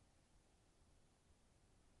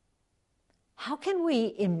 How can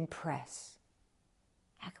we impress?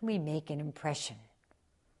 How can we make an impression?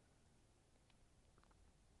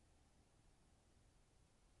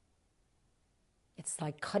 It's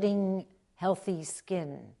like cutting healthy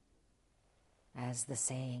skin, as the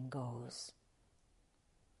saying goes.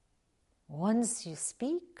 Once you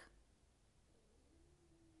speak,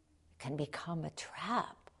 it can become a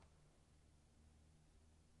trap.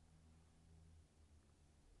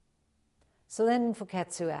 So then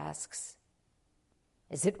Fuketsu asks,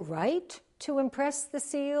 is it right to impress the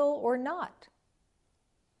seal or not?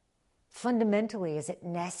 Fundamentally, is it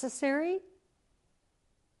necessary?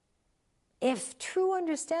 If true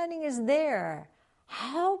understanding is there,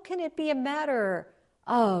 how can it be a matter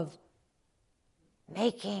of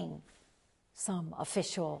making some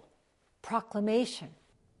official proclamation?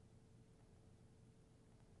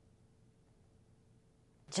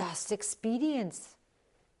 Just expedience.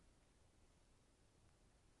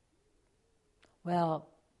 Well,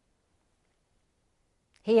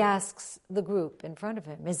 he asks the group in front of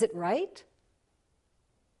him, is it right?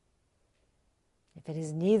 If it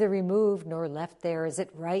is neither removed nor left there, is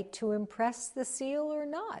it right to impress the seal or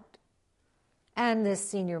not? And this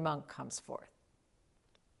senior monk comes forth.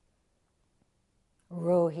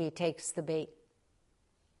 Rohi takes the bait.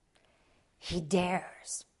 He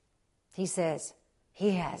dares. He says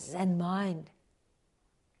he has Zen mind.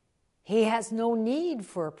 He has no need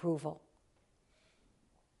for approval.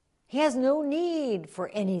 He has no need for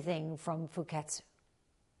anything from Fuketsu.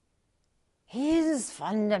 He is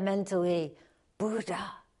fundamentally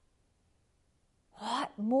Buddha.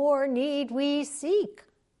 What more need we seek?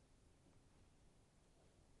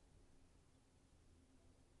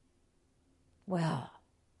 Well,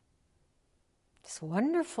 it's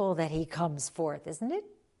wonderful that he comes forth, isn't it?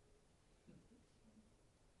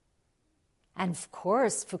 And of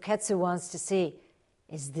course, Fuketsu wants to see,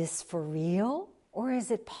 is this for real or is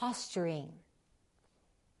it posturing?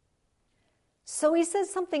 So he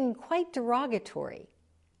says something quite derogatory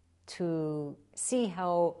to see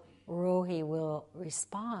how Rohi will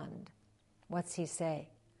respond. What's he say?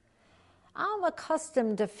 I'm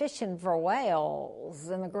accustomed to fishing for whales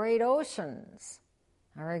in the great oceans.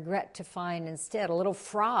 I regret to find instead a little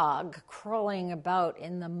frog crawling about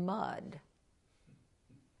in the mud.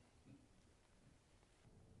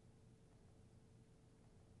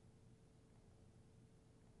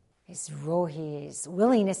 Is Rohi's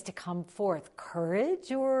willingness to come forth courage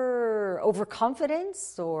or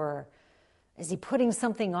overconfidence, or is he putting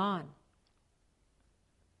something on?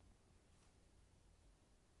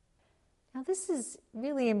 Now this is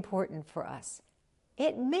really important for us.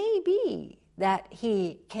 It may be that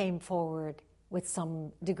he came forward with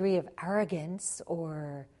some degree of arrogance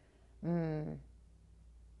or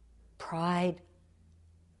pride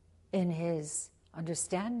in his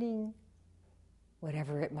understanding,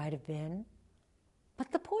 whatever it might have been.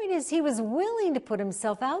 But the point is, he was willing to put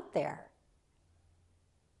himself out there.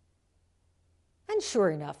 And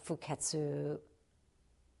sure enough, Fuketsu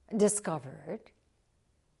discovered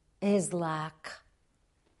his lack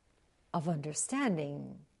of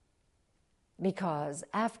understanding, because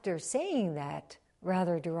after saying that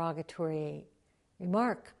rather derogatory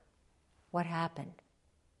remark, what happened?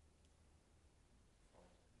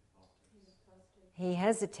 He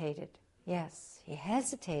hesitated. Yes, he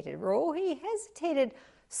hesitated. Rohi hesitated,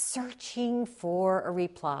 searching for a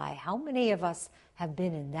reply. How many of us have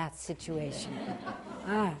been in that situation?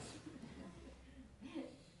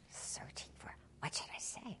 Searching for, what should I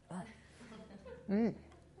say?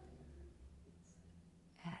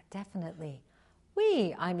 Yeah, definitely.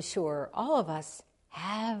 I'm sure, all of us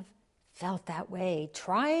have felt that way,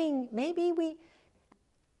 trying, maybe we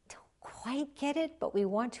don't quite get it, but we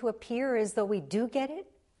want to appear as though we do get it.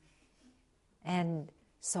 And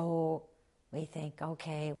so we think,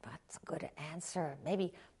 okay, that's a good answer.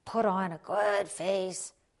 Maybe put on a good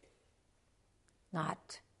face.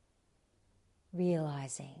 Not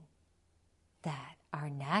realizing that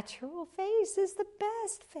our natural face is the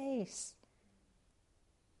best face.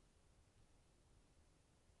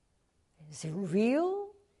 Is it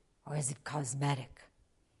real or is it cosmetic?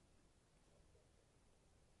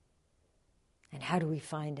 And how do we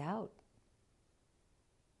find out?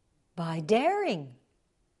 By daring,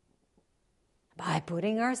 by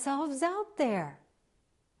putting ourselves out there.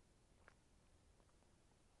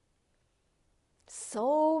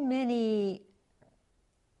 So many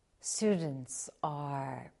students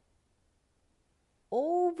are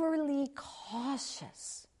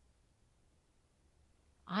cautious.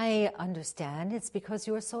 I understand it's because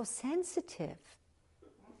you are so sensitive.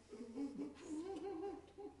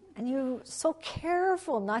 And you're so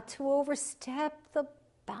careful not to overstep the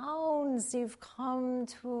bounds you've come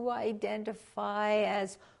to identify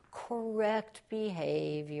as correct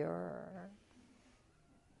behavior.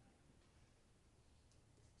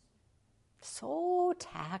 So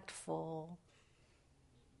tactful.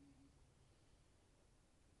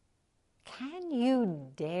 Can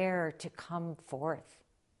you dare to come forth?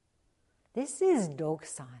 This is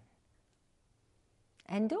Doksan.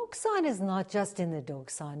 And Doksan is not just in the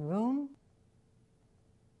Doksan room.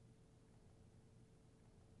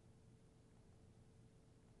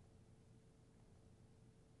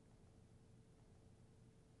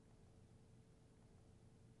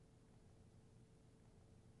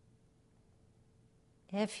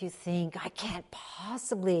 If you think, I can't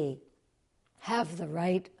possibly have the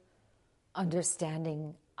right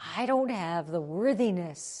understanding, I don't have the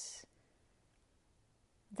worthiness,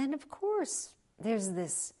 then of course there's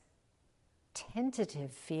this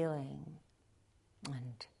tentative feeling,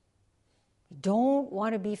 and you don't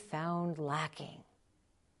want to be found lacking.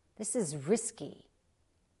 This is risky.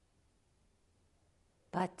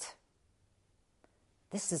 But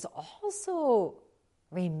this is also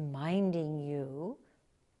reminding you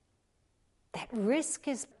that risk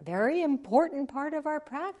is a very important part of our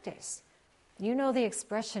practice. You know the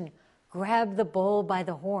expression, grab the bull by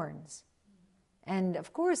the horns. And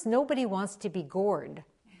of course, nobody wants to be gored.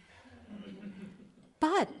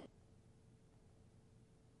 But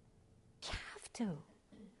you have to.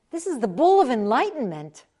 This is the bull of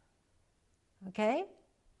enlightenment. Okay?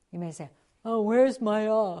 You may say, oh, where's my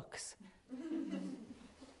ox?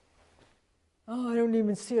 Oh, I don't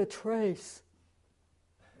even see a trace.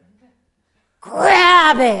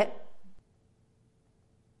 Grab it!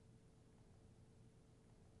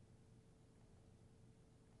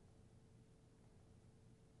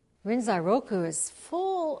 Rinzai Roku is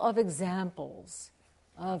full of examples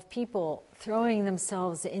of people throwing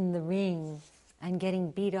themselves in the ring and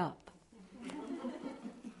getting beat up.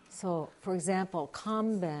 So, for example,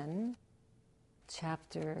 Kamben,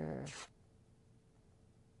 chapter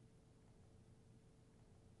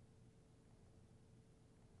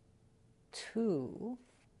 2.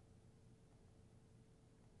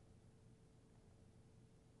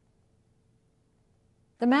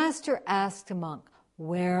 The master asked a monk,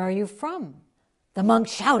 where are you from? The monk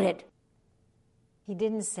shouted. He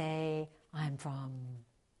didn't say, I'm from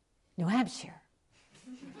New Hampshire.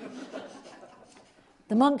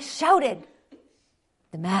 The monk shouted.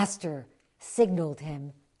 The master signaled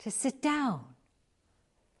him to sit down.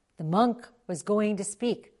 The monk was going to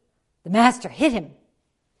speak. The master hit him.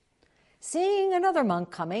 Seeing another monk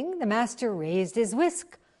coming, the master raised his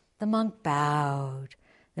whisk. The monk bowed.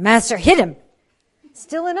 The master hit him.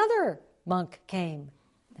 Still another monk came.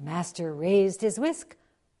 The master raised his whisk.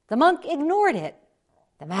 The monk ignored it.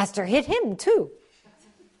 The master hit him too.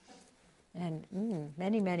 And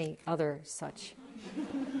many, many other such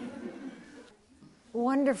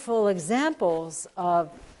wonderful examples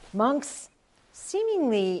of monks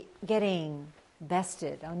seemingly getting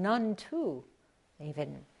bested, a nun too,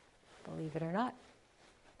 even, believe it or not.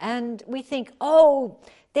 And we think, oh,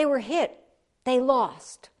 they were hit, they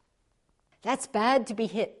lost. That's bad to be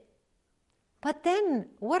hit. But then,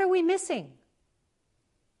 what are we missing?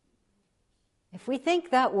 If we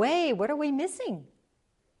think that way, what are we missing?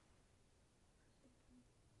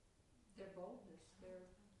 Their boldness, they're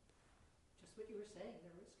just what you were saying,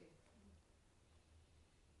 they're risky.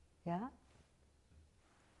 Yeah?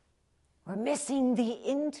 We're missing the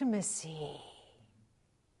intimacy.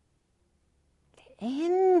 The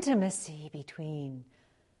intimacy between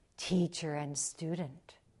teacher and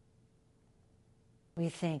student. We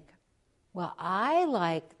think, well, I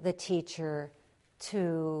like the teacher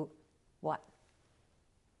to, what?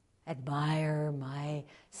 Admire my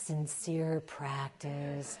sincere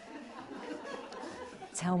practice.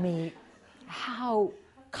 Tell me how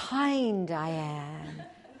kind I am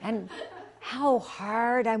and how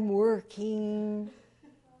hard I'm working.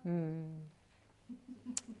 And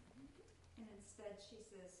instead she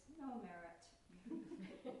says, no merit.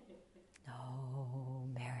 No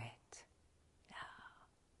merit.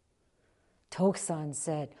 Toksan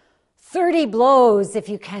said, 30 blows if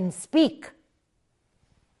you can speak,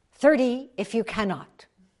 30 if you cannot.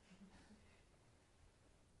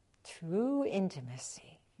 True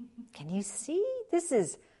intimacy. Can you see? This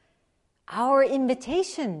is our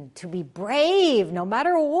invitation to be brave, no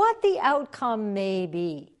matter what the outcome may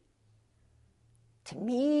be, to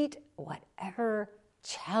meet whatever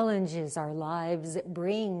challenges our lives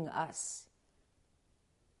bring us.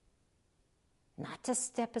 not to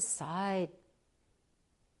step aside,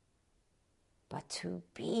 but to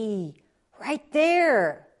be right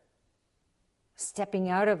there, stepping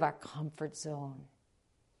out of our comfort zone,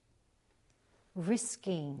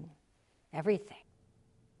 risking everything.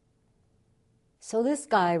 So this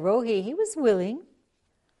guy, Rohi, he was willing,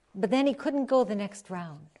 but then he couldn't go the next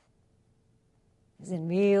round. He's in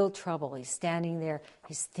real trouble. He's standing there,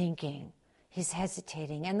 he's thinking, he's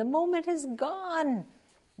hesitating, and the moment is gone.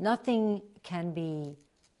 Nothing can be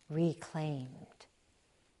reclaimed.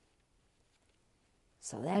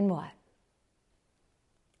 So then what?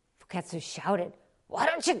 Fuketsu shouted, "Why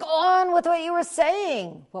don't you go on with what you were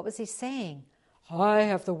saying?" What was he saying? "I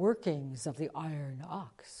have the workings of the iron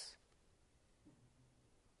ox.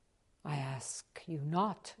 I ask you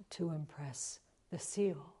not to impress the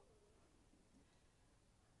seal."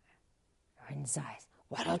 Rinzai,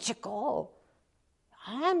 "Why don't you go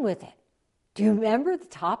on with it? Do you remember the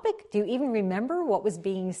topic? Do you even remember what was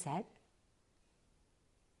being said?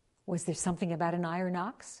 Was there something about an iron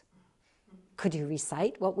ox? Could you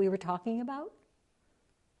recite what we were talking about?"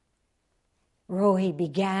 Rohi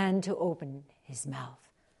began to open his mouth.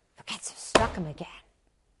 Fuketsu struck him again.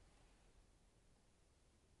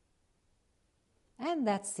 And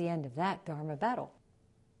that's the end of that Dharma battle.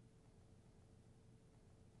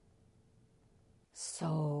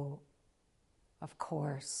 So, of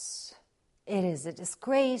course, it is a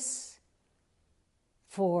disgrace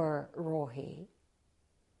for Rohi.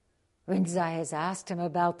 Rinzai has asked him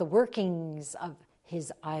about the workings of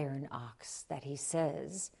his iron ox that he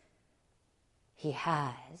says he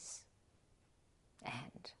has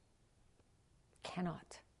and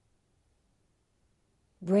cannot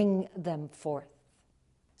bring them forth.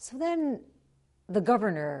 So then the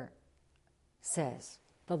governor says,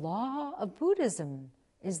 the law of Buddhism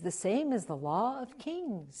is the same as the law of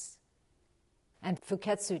kings. And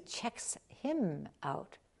Fuketsu checks him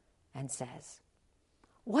out and says,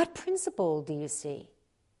 "What principle do you see?"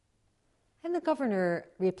 And the governor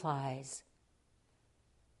replies,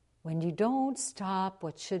 "When you don't stop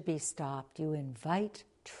what should be stopped, you invite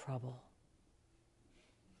trouble."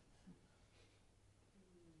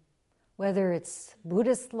 Whether it's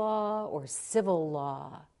Buddhist law or civil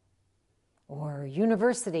law or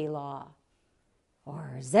university law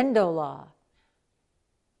or Zendo law,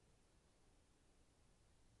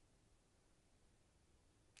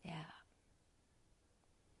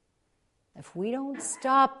 if we don't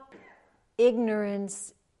stop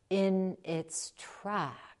ignorance in its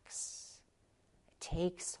tracks, it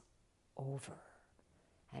takes over.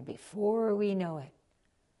 And before we know it,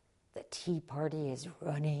 the Tea Party is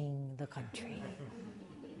running the country.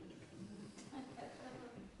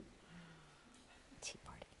 Tea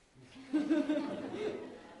Party.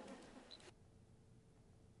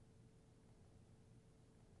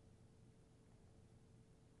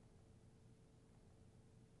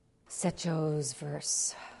 Secho's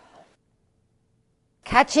verse.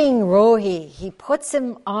 Catching Rohi, he puts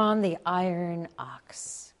him on the iron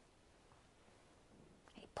ox.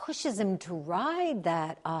 He pushes him to ride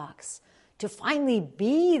that ox, to finally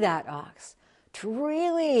be that ox, to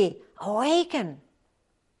really awaken,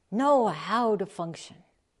 know how to function.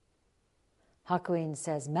 Hakuin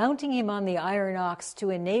says, mounting him on the iron ox to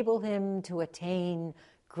enable him to attain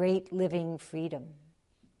great living freedom.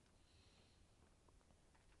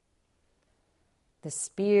 The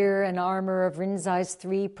spear and armor of Rinzai's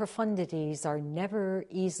three profundities are never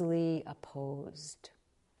easily opposed.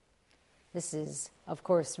 This is, of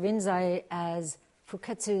course, Rinzai as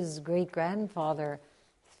Fuketsu's great-grandfather,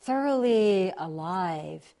 thoroughly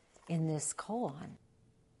alive in this koan.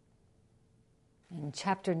 In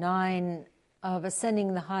chapter 9 of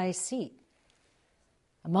Ascending the High Seat,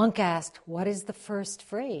 a monk asked, "What is the first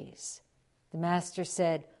phrase?" The master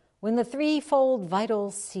said, "When the threefold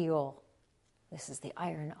vital seal," this is the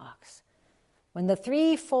iron ox, "when the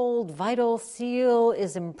threefold vital seal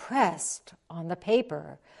is impressed on the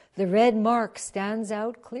paper, the red mark stands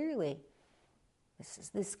out clearly." This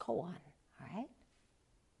is this koan, all right?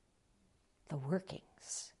 The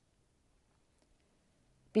workings.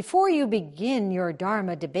 Before you begin your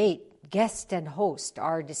Dharma debate, guest and host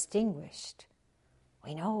are distinguished.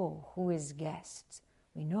 We know who is guest.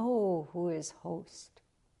 We know who is host.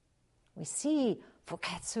 We see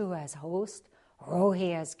Fuketsu as host,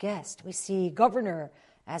 Rohi as guest. We see governor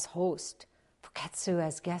as host, Fuketsu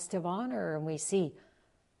as guest of honor, and we see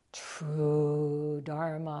true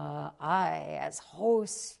Dharma, I as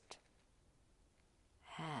host,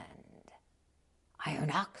 and iron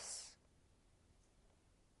ox,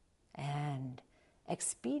 and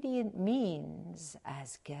expedient means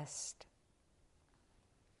as guest.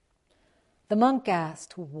 The monk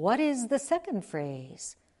asked, "What is the second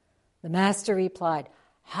phrase?" The master replied,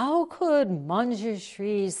 "How could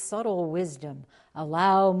Manjushri's subtle wisdom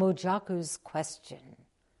allow Mujaku's question?"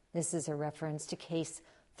 This is a reference to case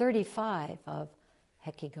 35 of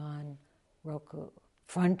Hekiganroku,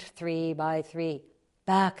 front 3 by 3,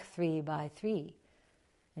 back 3 by 3,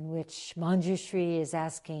 in which Manjushri is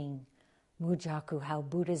asking Mujaku how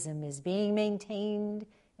Buddhism is being maintained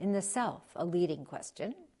in the self, a leading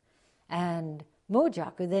question. And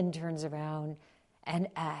Mujaku then turns around and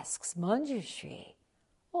asks Manjushri,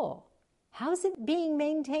 "Oh, how's it being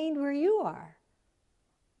maintained where you are?"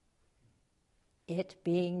 It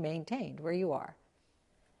being maintained where you are.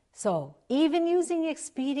 So, even using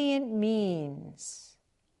expedient means,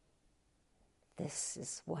 this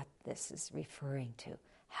is what this is referring to.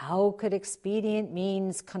 How could expedient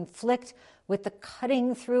means conflict with the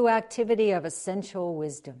cutting through activity of essential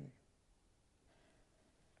wisdom?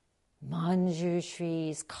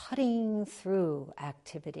 Manjushri's cutting through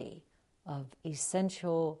activity of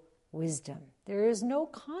essential wisdom. There is no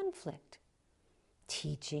conflict.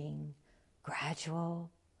 Teaching, gradual,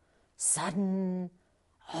 sudden,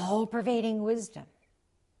 all-pervading wisdom.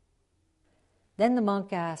 Then the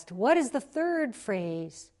monk asked, "What is the third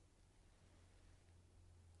phrase?"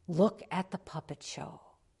 Look at the puppet show.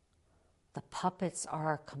 The puppets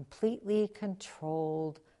are completely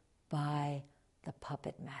controlled by the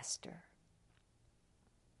puppet master.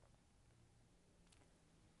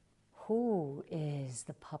 Who is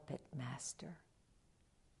the puppet master?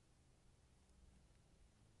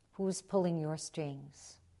 Who's pulling your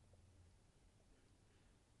strings?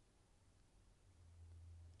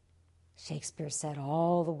 Shakespeare said,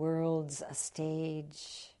 "All the world's a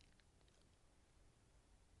stage.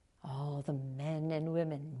 All the men and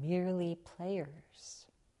women merely players."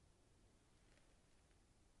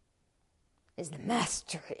 Is the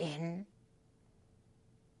master in?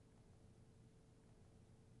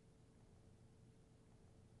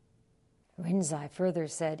 Rinzai further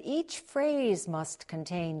said, "Each phrase must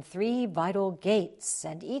contain 3 vital gates,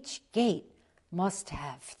 and each gate must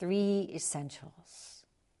have 3 essentials.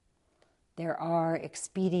 There are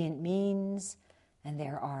expedient means, and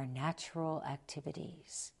there are natural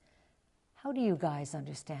activities." How do you guys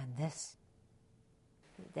understand this?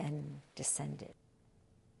 He then descended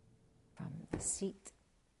from the seat.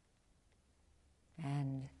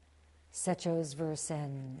 And Secho's verse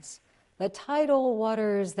ends, "The tidal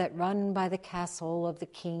waters that run by the castle of the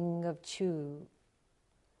king of Chu."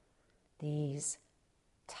 These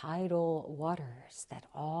tidal waters that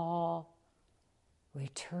all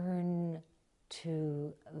return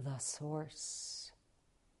to the source.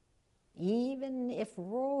 Even if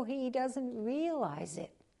Rohi doesn't realize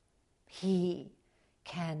it, he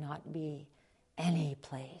cannot be any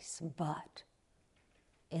place but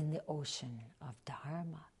in the ocean of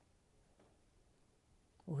Dharma.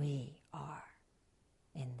 We are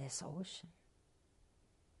in this ocean.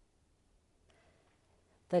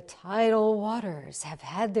 The tidal waters have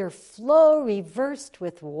had their flow reversed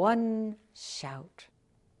with one shout.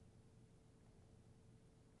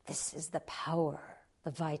 This is the power,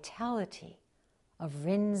 the vitality of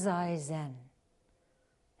Rinzai Zen,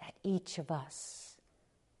 that each of us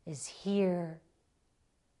is here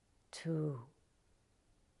to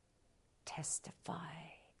testify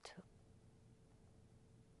to.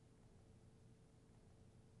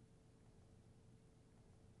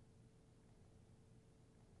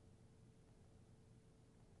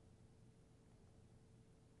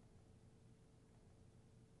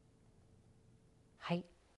 Hai.